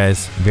talk to you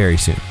guys very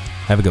soon.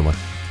 Have a good one.